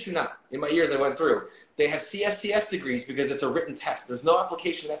 I shit you not. In my years I went through, they have CSCS degrees because it's a written test. There's no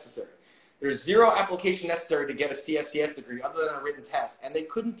application necessary. There's zero application necessary to get a CSCS degree other than a written test. And they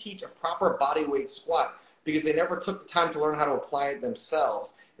couldn't teach a proper bodyweight squat because they never took the time to learn how to apply it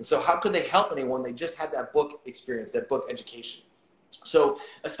themselves. And so how could they help anyone? They just had that book experience, that book education. So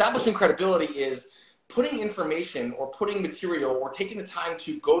establishing credibility is putting information or putting material or taking the time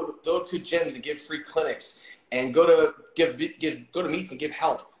to go to gyms and give free clinics and go to meets and give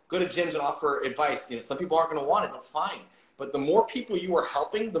help. Go to gyms and offer advice. You know, some people aren't going to want it. That's fine. But the more people you are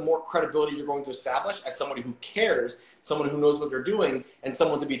helping, the more credibility you're going to establish as somebody who cares, someone who knows what they're doing, and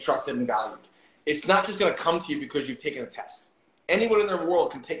someone to be trusted and valued. It's not just going to come to you because you've taken a test. Anyone in their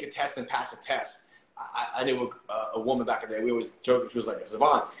world can take a test and pass a test. I knew a woman back in the day. We always joked she was like a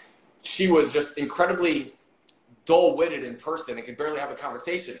savant. She was just incredibly dull-witted in person and could barely have a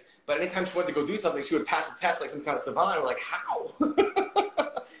conversation. But anytime she went to go do something, she would pass a test like some kind of savant. And we're like, how?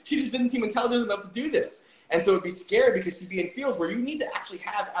 She just didn't seem intelligent enough to do this. And so it'd be scary because she'd be in fields where you need to actually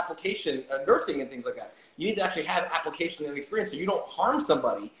have application, nursing and things like that. You need to actually have application and experience so you don't harm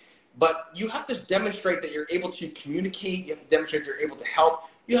somebody. But you have to demonstrate that you're able to communicate. You have to demonstrate that you're able to help.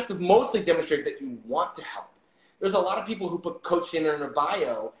 You have to mostly demonstrate that you want to help. There's a lot of people who put coaching in their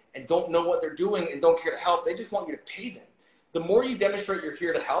bio and don't know what they're doing and don't care to help. They just want you to pay them. The more you demonstrate you're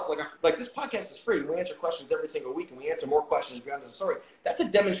here to help, like this podcast is free. We answer questions every single week, and we answer more questions beyond the story. That's a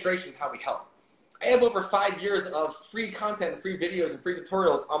demonstration of how we help. I have over 5 years of free content, free videos, and free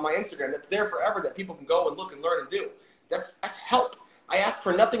tutorials on my Instagram that's there forever that people can go and look and learn and do. That's help. I ask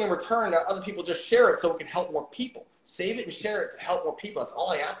for nothing in return that other people just share it so it can help more people. Save it and share it to help more people. That's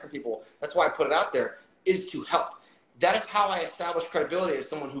all I ask from people. That's why I put it out there, is to help. That is how I establish credibility as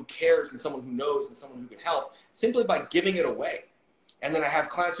someone who cares and someone who knows and someone who can help, simply by giving it away. And then I have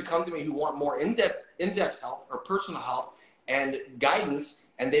clients who come to me who want more in-depth help or personal help and guidance,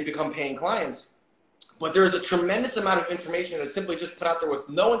 and they become paying clients. But there is a tremendous amount of information that's simply just put out there with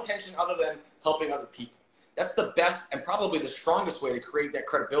no intention other than helping other people. That's the best and probably the strongest way to create that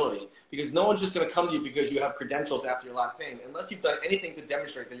credibility, because no one's just going to come to you because you have credentials after your last name, unless you've done anything to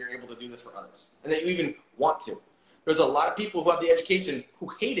demonstrate that you're able to do this for others and that you even want to. There's a lot of people who have the education who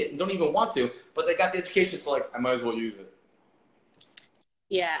hate it and don't even want to, but they got the education, so like, I might as well use it.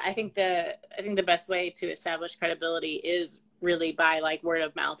 Yeah, I think the best way to establish credibility is really by like word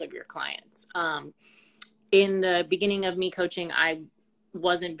of mouth of your clients. In the beginning of me coaching, I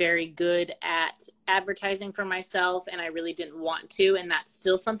wasn't very good at advertising for myself, and I really didn't want to, and that's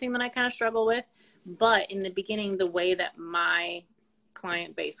still something that I kind of struggle with. But in the beginning, the way that my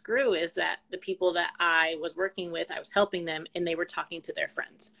client base grew is that the people that I was working with, I was helping them, and they were talking to their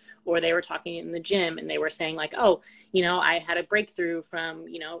friends, or they were talking in the gym and they were saying like, oh, you know, I had a breakthrough from,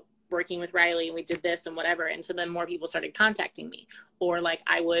 you know, working with Riley, and we did this and whatever. And so then more people started contacting me, or like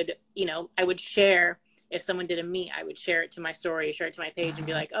I would share, if someone did a meet, I would share it to my story, share it to my page and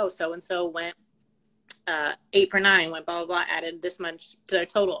be like, oh, so-and-so went 8 for 9, went blah, blah, blah, added this much to their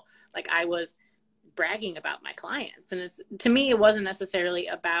total. Like I was bragging about my clients. And to me, it wasn't necessarily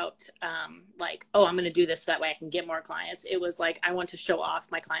about like, oh, I'm going to do this so that way I can get more clients. It was like, I want to show off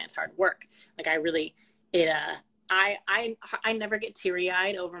my clients' hard work. Like I never get teary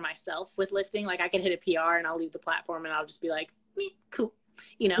eyed over myself with lifting. Like I can hit a PR and I'll leave the platform and I'll just be like, cool,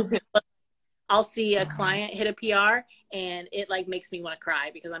 you know, but I'll see a client hit a PR and it like makes me want to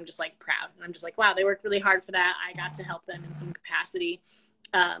cry because I'm just like proud. And I'm just like, wow, they worked really hard for that. I got to help them in some capacity.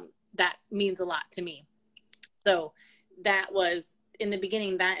 That means a lot to me. So that was, in the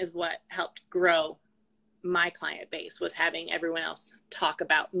beginning, that is what helped grow my client base, was having everyone else talk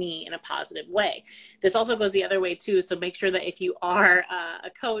about me in a positive way. This also goes the other way too. So make sure that if you are a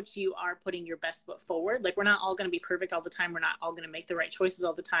coach, you are putting your best foot forward. Like, we're not all going to be perfect all the time. We're not all going to make the right choices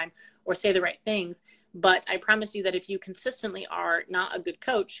all the time or say the right things. But I promise you that if you consistently are not a good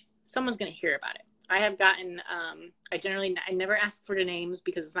coach, someone's going to hear about it. I have gotten, I never ask for the names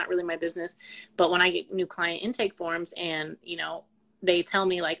because it's not really my business. But when I get new client intake forms and, you know, they tell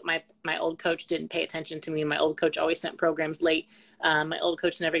me like my old coach didn't pay attention to me. My old coach always sent programs late. My old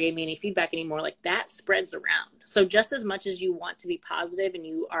coach never gave me any feedback anymore. Like, that spreads around. So just as much as you want to be positive and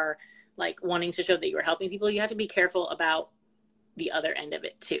you are like wanting to show that you're helping people, you have to be careful about the other end of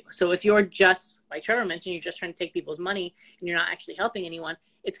it too. So if you're just, like Trevor mentioned, you're just trying to take people's money and you're not actually helping anyone,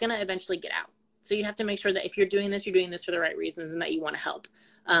 it's going to eventually get out. So you have to make sure that if you're doing this for the right reasons and that you want to help.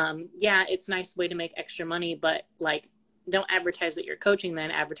 Yeah, it's a nice way to make extra money, but like, don't advertise that you're coaching,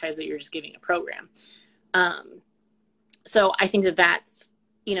 then advertise that you're just giving a program. So I think that that's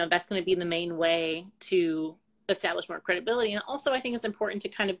going to be the main way to establish more credibility. And also I think it's important to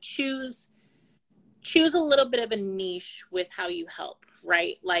kind of choose a little bit of a niche with how you help,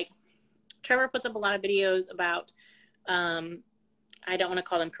 right? Like, Trevor puts up a lot of videos about, I don't want to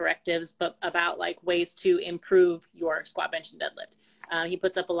call them correctives, but about like ways to improve your squat, bench, and deadlift. He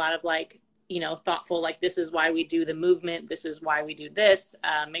puts up a lot of like, thoughtful, like, this is why we do the movement. This is why we do this.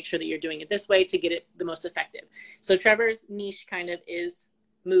 Make sure that you're doing it this way to get it the most effective. So Trevor's niche kind of is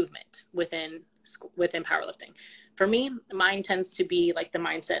movement within powerlifting. For me, mine tends to be like the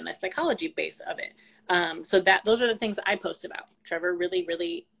mindset and the psychology base of it. So those are the things that I post about. Trevor really,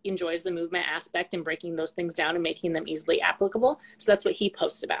 really enjoys the movement aspect and breaking those things down and making them easily applicable. So that's what he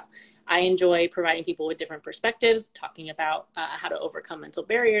posts about. I enjoy providing people with different perspectives, talking about how to overcome mental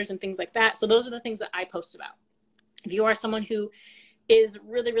barriers and things like that. So those are the things that I post about. If you are someone who is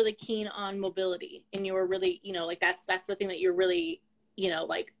really, really keen on mobility and you're really, like that's the thing that you're really,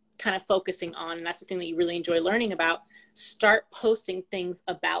 like kind of focusing on, and that's the thing that you really enjoy learning about, start posting things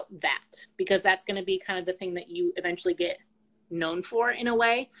about that, because that's going to be kind of the thing that you eventually get known for in a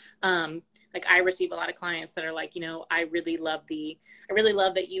way. Like, I receive a lot of clients that are like, I really love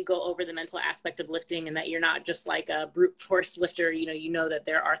that you go over the mental aspect of lifting and that you're not just like a brute force lifter. You know that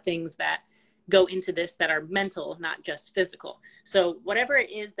there are things that go into this that are mental, not just physical. So whatever it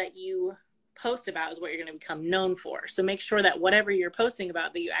is that you post about is what you're going to become known for. So make sure that whatever you're posting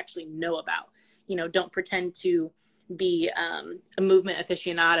about, that you actually know about. Don't pretend to be a movement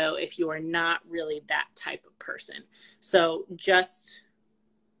aficionado if you are not really that type of person. So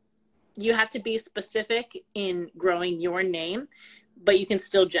you have to be specific in growing your name, but you can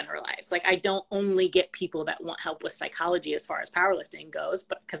still generalize. Like, I don't only get people that want help with psychology as far as powerlifting goes,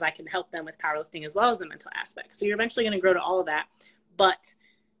 but because I can help them with powerlifting as well as the mental aspect. So you're eventually going to grow to all of that, but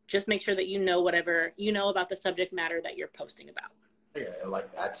just make sure that you know whatever you know about the subject matter that you're posting about. Yeah,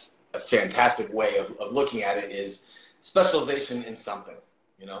 like, that's a fantastic way of looking at it, is specialization in something.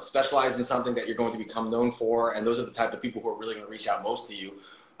 Specialize in something that you're going to become known for, and those are the type of people who are really going to reach out most to you.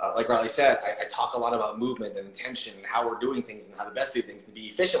 Like Riley said, I talk a lot about movement and intention and how we're doing things and how to best do things to be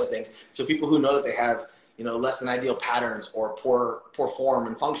efficient with things. So people who know that they have, less than ideal patterns or poor form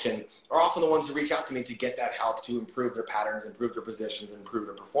and function are often the ones who reach out to me to get that help to improve their patterns, improve their positions, improve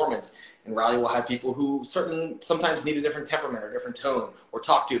their performance. And Riley will have people who sometimes need a different temperament or different tone or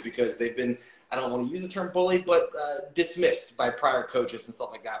talk to, because they've been, I don't want to use the term bullied, but dismissed by prior coaches and stuff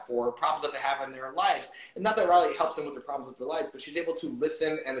like that for problems that they have in their lives. And not that Riley helps them with their problems with their lives, but she's able to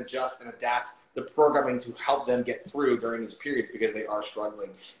listen and adjust and adapt the programming to help them get through during these periods, because they are struggling.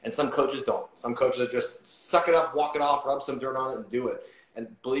 And some coaches don't. Some coaches are just suck it up, walk it off, rub some dirt on it, and do it. And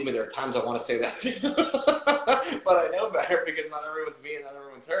believe me, there are times I want to say that too. But I know better, because not everyone's me and not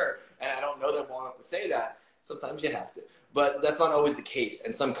everyone's her. And I don't know them well enough to say that. Sometimes you have to. But that's not always the case.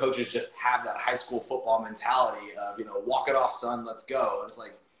 And some coaches just have that high school football mentality of, walk it off, son, let's go. And it's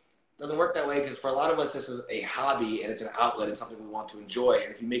like, it doesn't work that way, because for a lot of us, this is a hobby and it's an outlet and something we want to enjoy.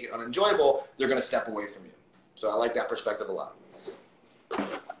 And if you make it unenjoyable, they're going to step away from you. So I like that perspective a lot.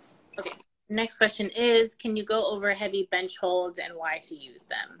 Okay. Next question is, can you go over heavy bench holds and why to use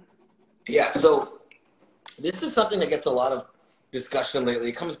them? Yeah. So this is something that gets a lot of discussion lately.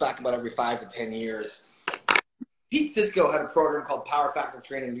 It comes back about every 5 to 10 years. Pete Sisko had a program called Power Factor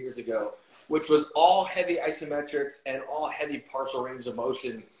Training years ago, which was all heavy isometrics and all heavy partial range of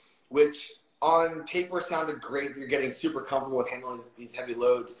motion, which on paper sounded great if you're getting super comfortable with handling these heavy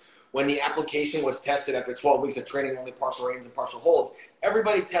loads. when the application was tested after 12 weeks of training, only partial range and partial holds,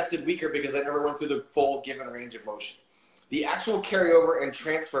 everybody tested weaker because they never went through the full given range of motion. The actual carryover and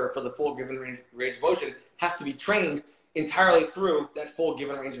transfer for the full given range of motion has to be trained entirely through that full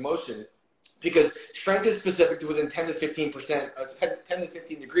given range of motion, because strength is specific to within 10 to 15%, 10 to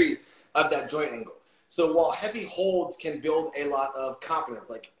 15 degrees of that joint angle. So while heavy holds can build a lot of confidence,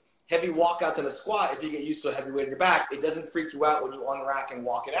 like heavy walkouts in a squat, if you get used to a heavy weight in your back, it doesn't freak you out when you unrack and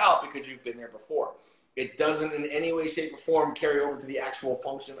walk it out because you've been there before. It doesn't in any way, shape, or form carry over to the actual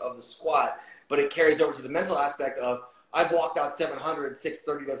function of the squat, but it carries over to the mental aspect of, I've walked out 700,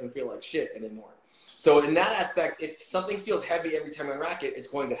 630 doesn't feel like shit anymore. So in that aspect, if something feels heavy every time I rack it, it's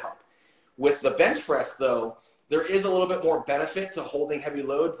going to help. With the bench press, though, there is a little bit more benefit to holding heavy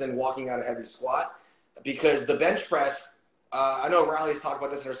loads than walking out a heavy squat, because the bench press, I know Riley's talked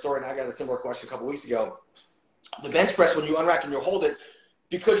about this in her story, and I got a similar question a couple weeks ago. The bench press, when you unrack and you hold it,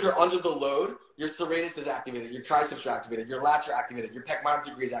 because you're under the load, your serratus is activated, your triceps are activated, your lats are activated, your pec minor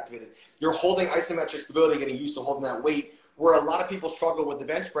degree is activated. You're holding isometric stability, getting used to holding that weight, where a lot of people struggle with the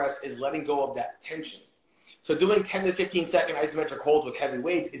bench press is letting go of that tension. So doing 10 to 15 second isometric holds with heavy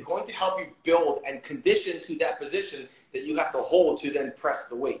weights is going to help you build and condition to that position that you have to hold to then press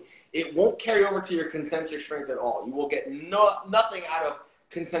the weight. It won't carry over to your concentric strength at all. You will get nothing out of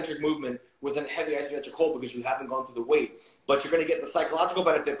concentric movement with a heavy isometric hold because you haven't gone through the weight. But you're going to get the psychological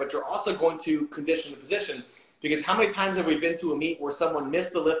benefit, but you're also going to condition the position, because how many times have we been to a meet where someone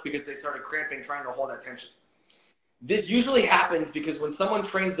missed the lift because they started cramping trying to hold that tension? This usually happens because when someone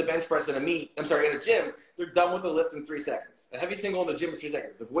trains the bench press in a gym, they're done with the lift in 3 seconds. A heavy single in the gym is 3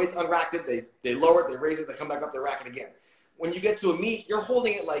 seconds. The weight's unracked it, they lower it, they raise it, they come back up, they rack it again. When you get to a meet, you're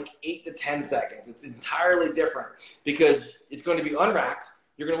holding it like 8 to 10 seconds. It's entirely different because it's going to be unracked.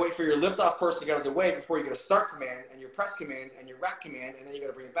 You're going to wait for your lift-off person to get out of the way before you get a start command and your press command and your rack command, and then you got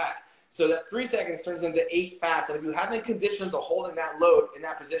to bring it back. So that 3 seconds turns into 8 fast. And if you haven't conditioned to holding that load in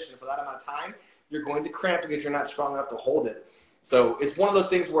that position for that amount of time, you're going to cramp because you're not strong enough to hold it. So it's one of those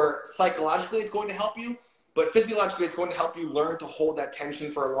things where psychologically it's going to help you, but physiologically it's going to help you learn to hold that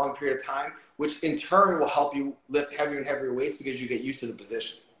tension for a long period of time, which in turn will help you lift heavier and heavier weights because you get used to the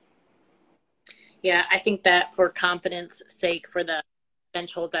position. Yeah, I think that for confidence sake, for the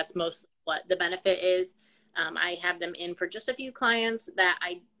bench holds, that's mostly what the benefit is. I have them in for just a few clients that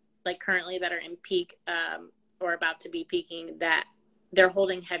I like currently that are in peak or about to be peaking, that they're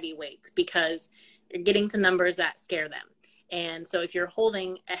holding heavy weights because you're getting to numbers that scare them. And so if you're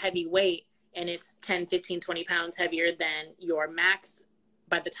holding a heavy weight and it's 10, 15, 20 pounds heavier than your max,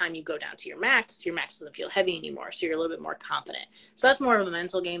 by the time you go down to your max doesn't feel heavy anymore. So you're a little bit more confident. So that's more of a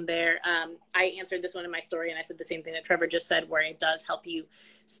mental game there. I answered this one in my story and I said the same thing that Trevor just said, where it does help you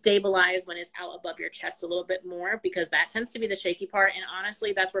stabilize when it's out above your chest a little bit more, because that tends to be the shaky part. And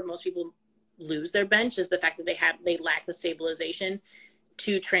honestly, that's where most people lose their bench, is the fact that they lack the stabilization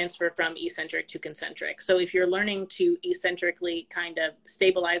to transfer from eccentric to concentric. So if you're learning to eccentrically kind of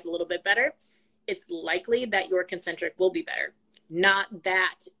stabilize a little bit better, it's likely that your concentric will be better. Not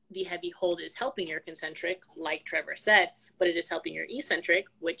that the heavy hold is helping your concentric, like Trevor said, but it is helping your eccentric,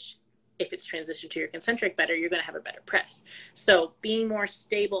 which if it's transitioned to your concentric better, you're going to have a better press. So being more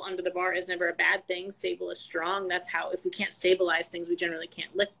stable under the bar is never a bad thing. Stable is strong. That's how, if we can't stabilize things, we generally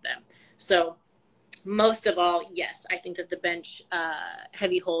can't lift them. So most of all, yes, I think that the bench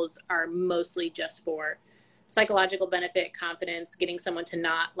heavy holds are mostly just for psychological benefit, confidence, getting someone to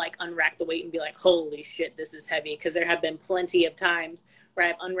not like unrack the weight and be like, holy shit, this is heavy. Because there have been plenty of times where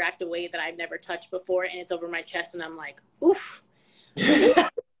I've unracked a weight that I've never touched before and it's over my chest and I'm like, oof.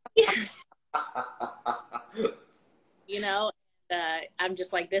 You know, I'm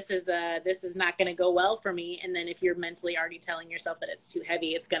just like, this is not going to go well for me. And then if you're mentally already telling yourself that it's too heavy,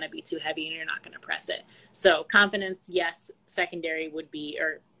 it's going to be too heavy and you're not going to press it. So confidence, yes. Secondary would be,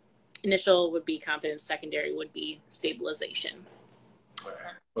 or initial would be confidence. Secondary would be stabilization. All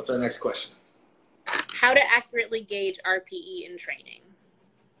right. What's our next question? How to accurately gauge RPE in training.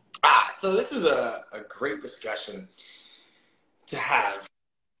 So this is a great discussion to have.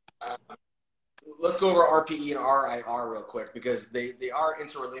 Let's go over RPE and RIR real quick, because they are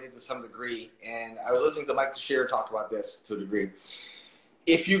interrelated to some degree. And I was listening to Mike Teixeira talk about this to a degree.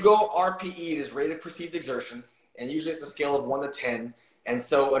 If you go RPE, it is rate of perceived exertion, and usually it's a scale of 1 to 10. And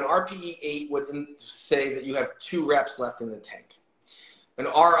so an RPE 8 would say that you have 2 reps left in the tank. An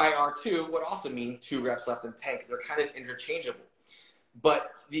RIR 2 would also mean 2 reps left in the tank. They're kind of interchangeable.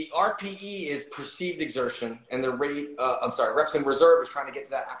 But the RPE is perceived exertion, and the rate, reps in reserve is trying to get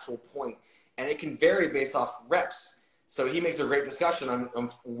to that actual point. And it can vary based off reps. So he makes a great discussion on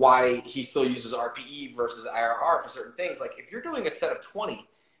why he still uses RPE versus IRR for certain things. Like if you're doing a set of 20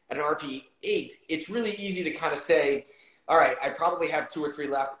 at an RPE 8, it's really easy to kind of say, all right, I probably have 2 or 3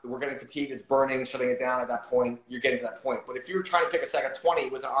 left. We're getting fatigued. It's burning, shutting it down at that point. You're getting to that point. But if you're trying to pick a second 20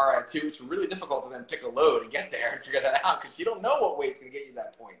 with an RI 2, it's really difficult to then pick a load and get there and figure that out because you don't know what weight's going to get you to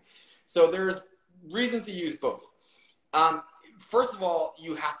that point. So there's reason to use both. First of all,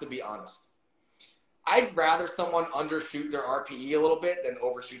 you have to be honest. I'd rather someone undershoot their RPE a little bit than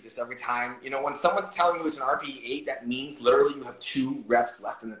overshoot this every time. You know, when someone's telling you it's an RPE 8, that means literally you have 2 reps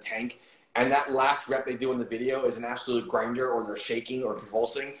left in the tank. And that last rep they do in the video is an absolute grinder, or they're shaking or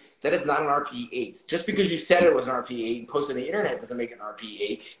convulsing. That is not an RPE 8. Just because you said it was an RPE 8 and posted on the internet doesn't make it an RPE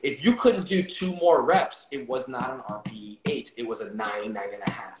 8. If you couldn't do 2 more reps, it was not an RPE 8. It was a 9,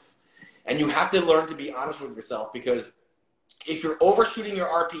 9.5. And you have to learn to be honest with yourself, because if you're overshooting your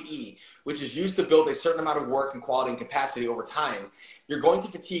RPE, which is used to build a certain amount of work and quality and capacity over time, you're going to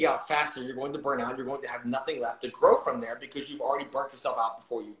fatigue out faster, you're going to burn out, you're going to have nothing left to grow from there because you've already burnt yourself out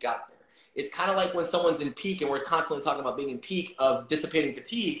before you got there. It's kind of like when someone's in peak, and we're constantly talking about being in peak of dissipating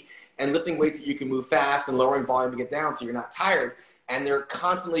fatigue and lifting weights that you can move fast and lowering volume to get down so you're not tired, and they're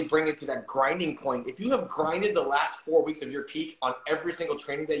constantly bringing it to that grinding point. If you have grinded the last 4 weeks of your peak on every single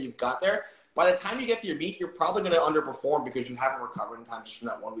training day you've got there, by the time you get to your meet, you're probably going to underperform because you haven't recovered in time just from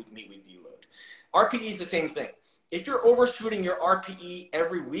that 1 week meet week deload. RPE is the same thing. If you're overshooting your RPE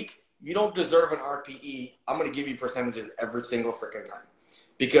every week, you don't deserve an RPE. I'm going to give you percentages every single freaking time,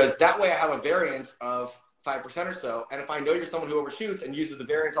 because that way I have a variance of 5% or so. And if I know you're someone who overshoots and uses the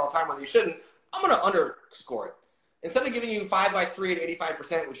variance all the time when you shouldn't, I'm going to underscore it. Instead of giving you 5 by 3 at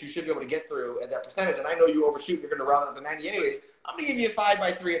 85%, which you should be able to get through at that percentage, and I know you overshoot, you're going to round it up to 90 anyways, I'm going to give you a 5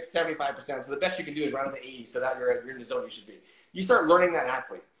 by 3 at 75%. So the best you can do is round up to 80 so that you're in the zone you should be. You start learning that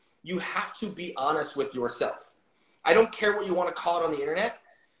athlete. You have to be honest with yourself. I don't care what you want to call it on the internet.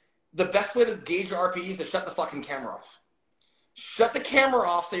 The best way to gauge your RPE is to shut the fucking camera off. Shut the camera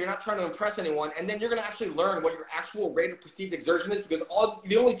off so you're not trying to impress anyone, and then you're going to actually learn what your actual rate of perceived exertion is, because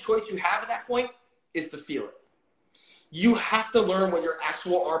the only choice you have at that point is to feel it. You have to learn what your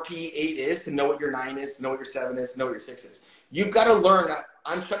actual RPE 8 is to know what your 9 is, to know what your 7 is, to know what your 6 is. You've got to learn that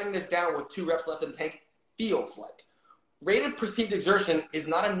I'm shutting this down with 2 reps left in the tank feels like. Rate of perceived exertion is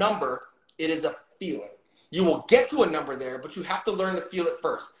not a number, it is a feeling. You will get to a number there, but you have to learn to feel it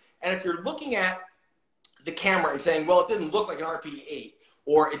first. And if you're looking at the camera and saying, well, it didn't look like an RPE 8,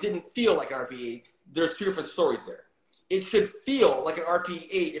 or it didn't feel like an RPE 8, there's 2 different stories there. It should feel like an RPE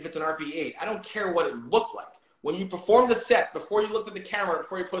 8 if it's an RPE 8. I don't care what it looked like. When you performed the set, before you looked at the camera,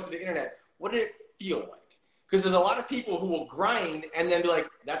 before you posted to the internet, what did it feel like? Because there's a lot of people who will grind and then be like,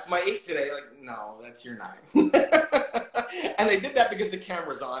 that's my 8 today. Like, no, that's your 9. And they did that because the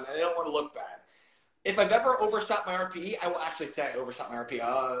camera's on and they don't want to look bad. If I've ever overshot my RPE, I will actually say I overshot my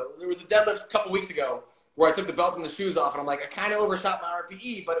RPE. There was a deadlift a couple weeks ago where I took the belt and the shoes off, and I'm like, I kind of overshot my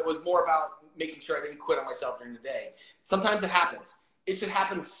RPE, but it was more about making sure I didn't quit on myself during the day. Sometimes it happens. It should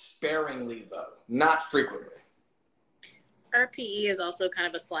happen sparingly, though, not frequently. RPE is also kind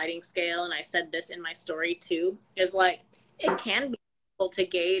of a sliding scale, and I said this in my story too, is like, it can be difficult to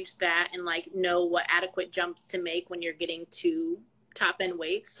gauge that and like know what adequate jumps to make when you're getting to top end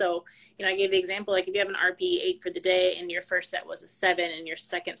weights. So, you know, I gave the example, like if you have an RPE 8 for the day and your first set was a 7 and your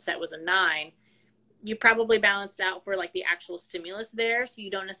second set was a 9, you probably balanced out for like the actual stimulus there. So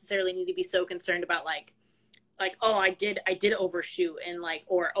you don't necessarily need to be so concerned about like, oh, I did overshoot, and like,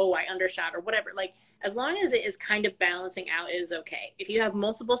 or, oh, I undershot, or whatever. Like, as long as it is kind of balancing out, it is okay. If you have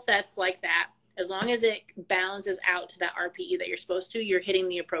multiple sets like that, as long as it balances out to that RPE that you're supposed to, you're hitting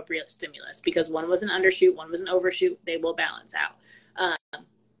the appropriate stimulus, because one was an undershoot, one was an overshoot, they will balance out.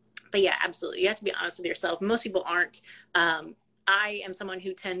 But yeah, absolutely. You have to be honest with yourself. Most people aren't. I am someone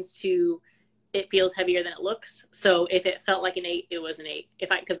who tends to, it feels heavier than it looks. So if it felt like an 8, it was an 8.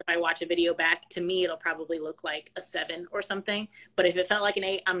 Because if I watch a video back, to me, it'll probably look like a 7 or something. But if it felt like an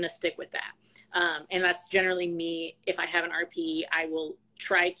 8, I'm going to stick with that. And that's generally me. If I have an RPE, I will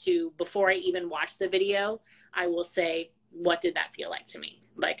try to, before I even watch the video, I will say, what did that feel like to me?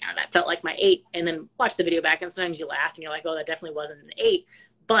 Like, that felt like my 8. And then watch the video back, and sometimes you laugh and you're like, oh, that definitely wasn't an 8.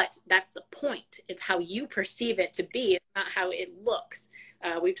 But that's the point. It's how you perceive it to be. It's not how it looks.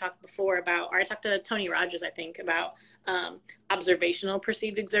 We've talked before about, or I talked to Tony Rogers, I think, about observational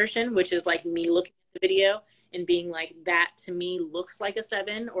perceived exertion, which is like me looking at the video and being like, that to me looks like a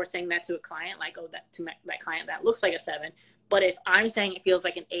 7, or saying that to a client, like, oh, that to that client, that looks like a 7. But if I'm saying it feels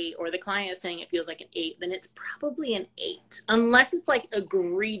like an 8, or the client is saying it feels like an 8, then it's probably an 8, unless it's like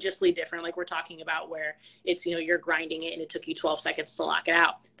egregiously different, like we're talking about, where it's, you know, you're grinding it and it took you 12 seconds to lock it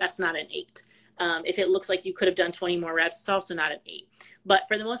out. That's not an 8. If it looks like you could have done 20 more reps, it's also not an 8. But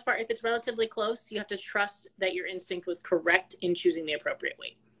for the most part, if it's relatively close, you have to trust that your instinct was correct in choosing the appropriate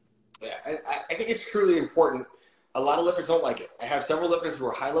weight. Yeah, I think it's truly important. A lot of lifters don't like it. I have several lifters who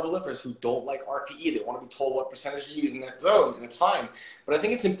are high-level lifters who don't like RPE. They want to be told what percentage to use in that zone, and it's fine. But I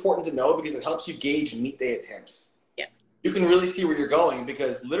think it's important to know because it helps you gauge meet day attempts. Yeah. You can really see where you're going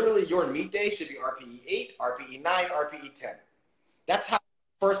because literally your meet day should be RPE 8, RPE 9, RPE 10. That's how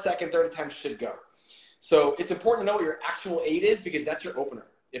first, second, third attempts should go. So it's important to know what your actual 8 is because that's your opener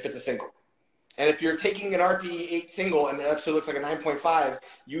if it's a single. And if you're taking an RPE 8 single and it actually looks like a 9.5,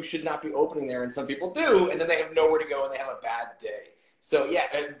 you should not be opening there. And some people do, and then they have nowhere to go and they have a bad day. So yeah,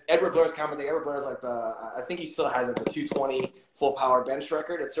 Edward Blair's commenting. Edward Blair's like I think he still has like the 220 full power bench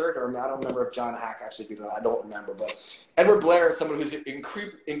record at CERT, or I don't remember if John Hack actually beat it. I don't remember, but Edward Blair is someone who's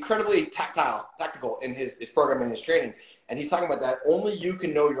incredibly tactical in his program and his training, and he's talking about that only you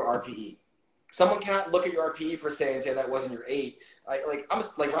can know your RPE. Someone cannot look at your RPE per se and say that wasn't your 8.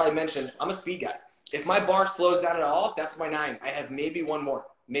 Like Riley mentioned, I'm a speed guy. If my bar slows down at all, that's my 9. I have maybe one more,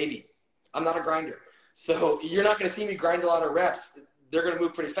 maybe. I'm not a grinder, so you're not going to see me grind a lot of reps. They're going to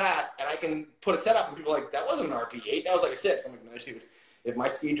move pretty fast, and I can put a setup, and people are like, that wasn't an RPE 8. That was like a 6. I'm like, no, dude. If my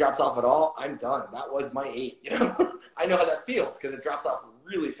speed drops off at all, I'm done. That was my 8. You know, I know how that feels because it drops off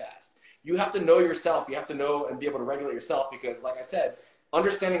really fast. You have to know yourself. You have to know and be able to regulate yourself because, like I said,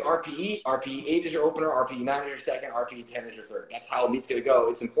 understanding RPE 8 is your opener, RPE 9 is your second, RPE 10 is your third. That's how a meet's going to go.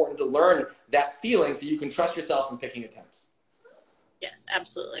 It's important to learn that feeling so you can trust yourself in picking attempts. Yes,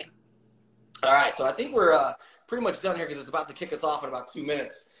 absolutely. All right, so I think we're pretty much done here because it's about to kick us off in about 2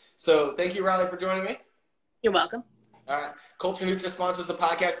 minutes. So thank you, Riley, for joining me. You're welcome. All right. Culture Nutra sponsors the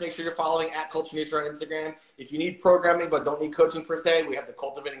podcast. Make sure you're following at Culture Nutra on Instagram. If you need programming but don't need coaching per se, we have the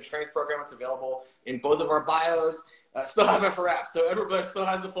Cultivating Strength program. It's available in both of our bios. Still have it for reps. So Edward Blair still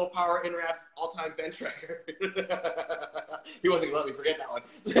has the full power in reps all-time bench record. He wasn't going to let me forget that one.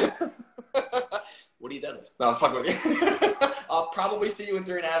 What do you done with? No, I'm fucking with you. I'll probably see you in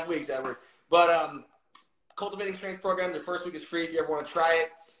 3.5 weeks, Edward. But Cultivating Strength program, the first week is free if you ever want to try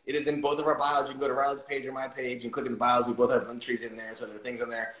it. It is in both of our bios. You can go to Riley's page or my page and click in the bios. We both have entries in there, so there are things in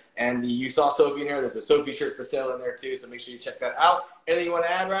there. And you saw Sophie in there. There's a Sophie shirt for sale in there, too, so make sure you check that out. Anything you want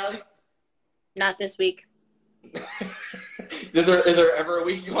to add, Riley? Not this week. Is there ever a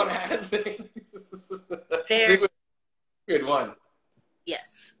week you want to add things? We had one.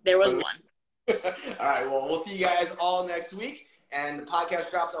 Yes, there was one. All right, well, we'll see you guys all next week. And the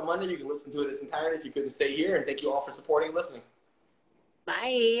podcast drops on Monday. You can listen to it its entirety if you couldn't stay here. And thank you all for supporting and listening.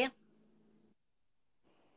 Bye.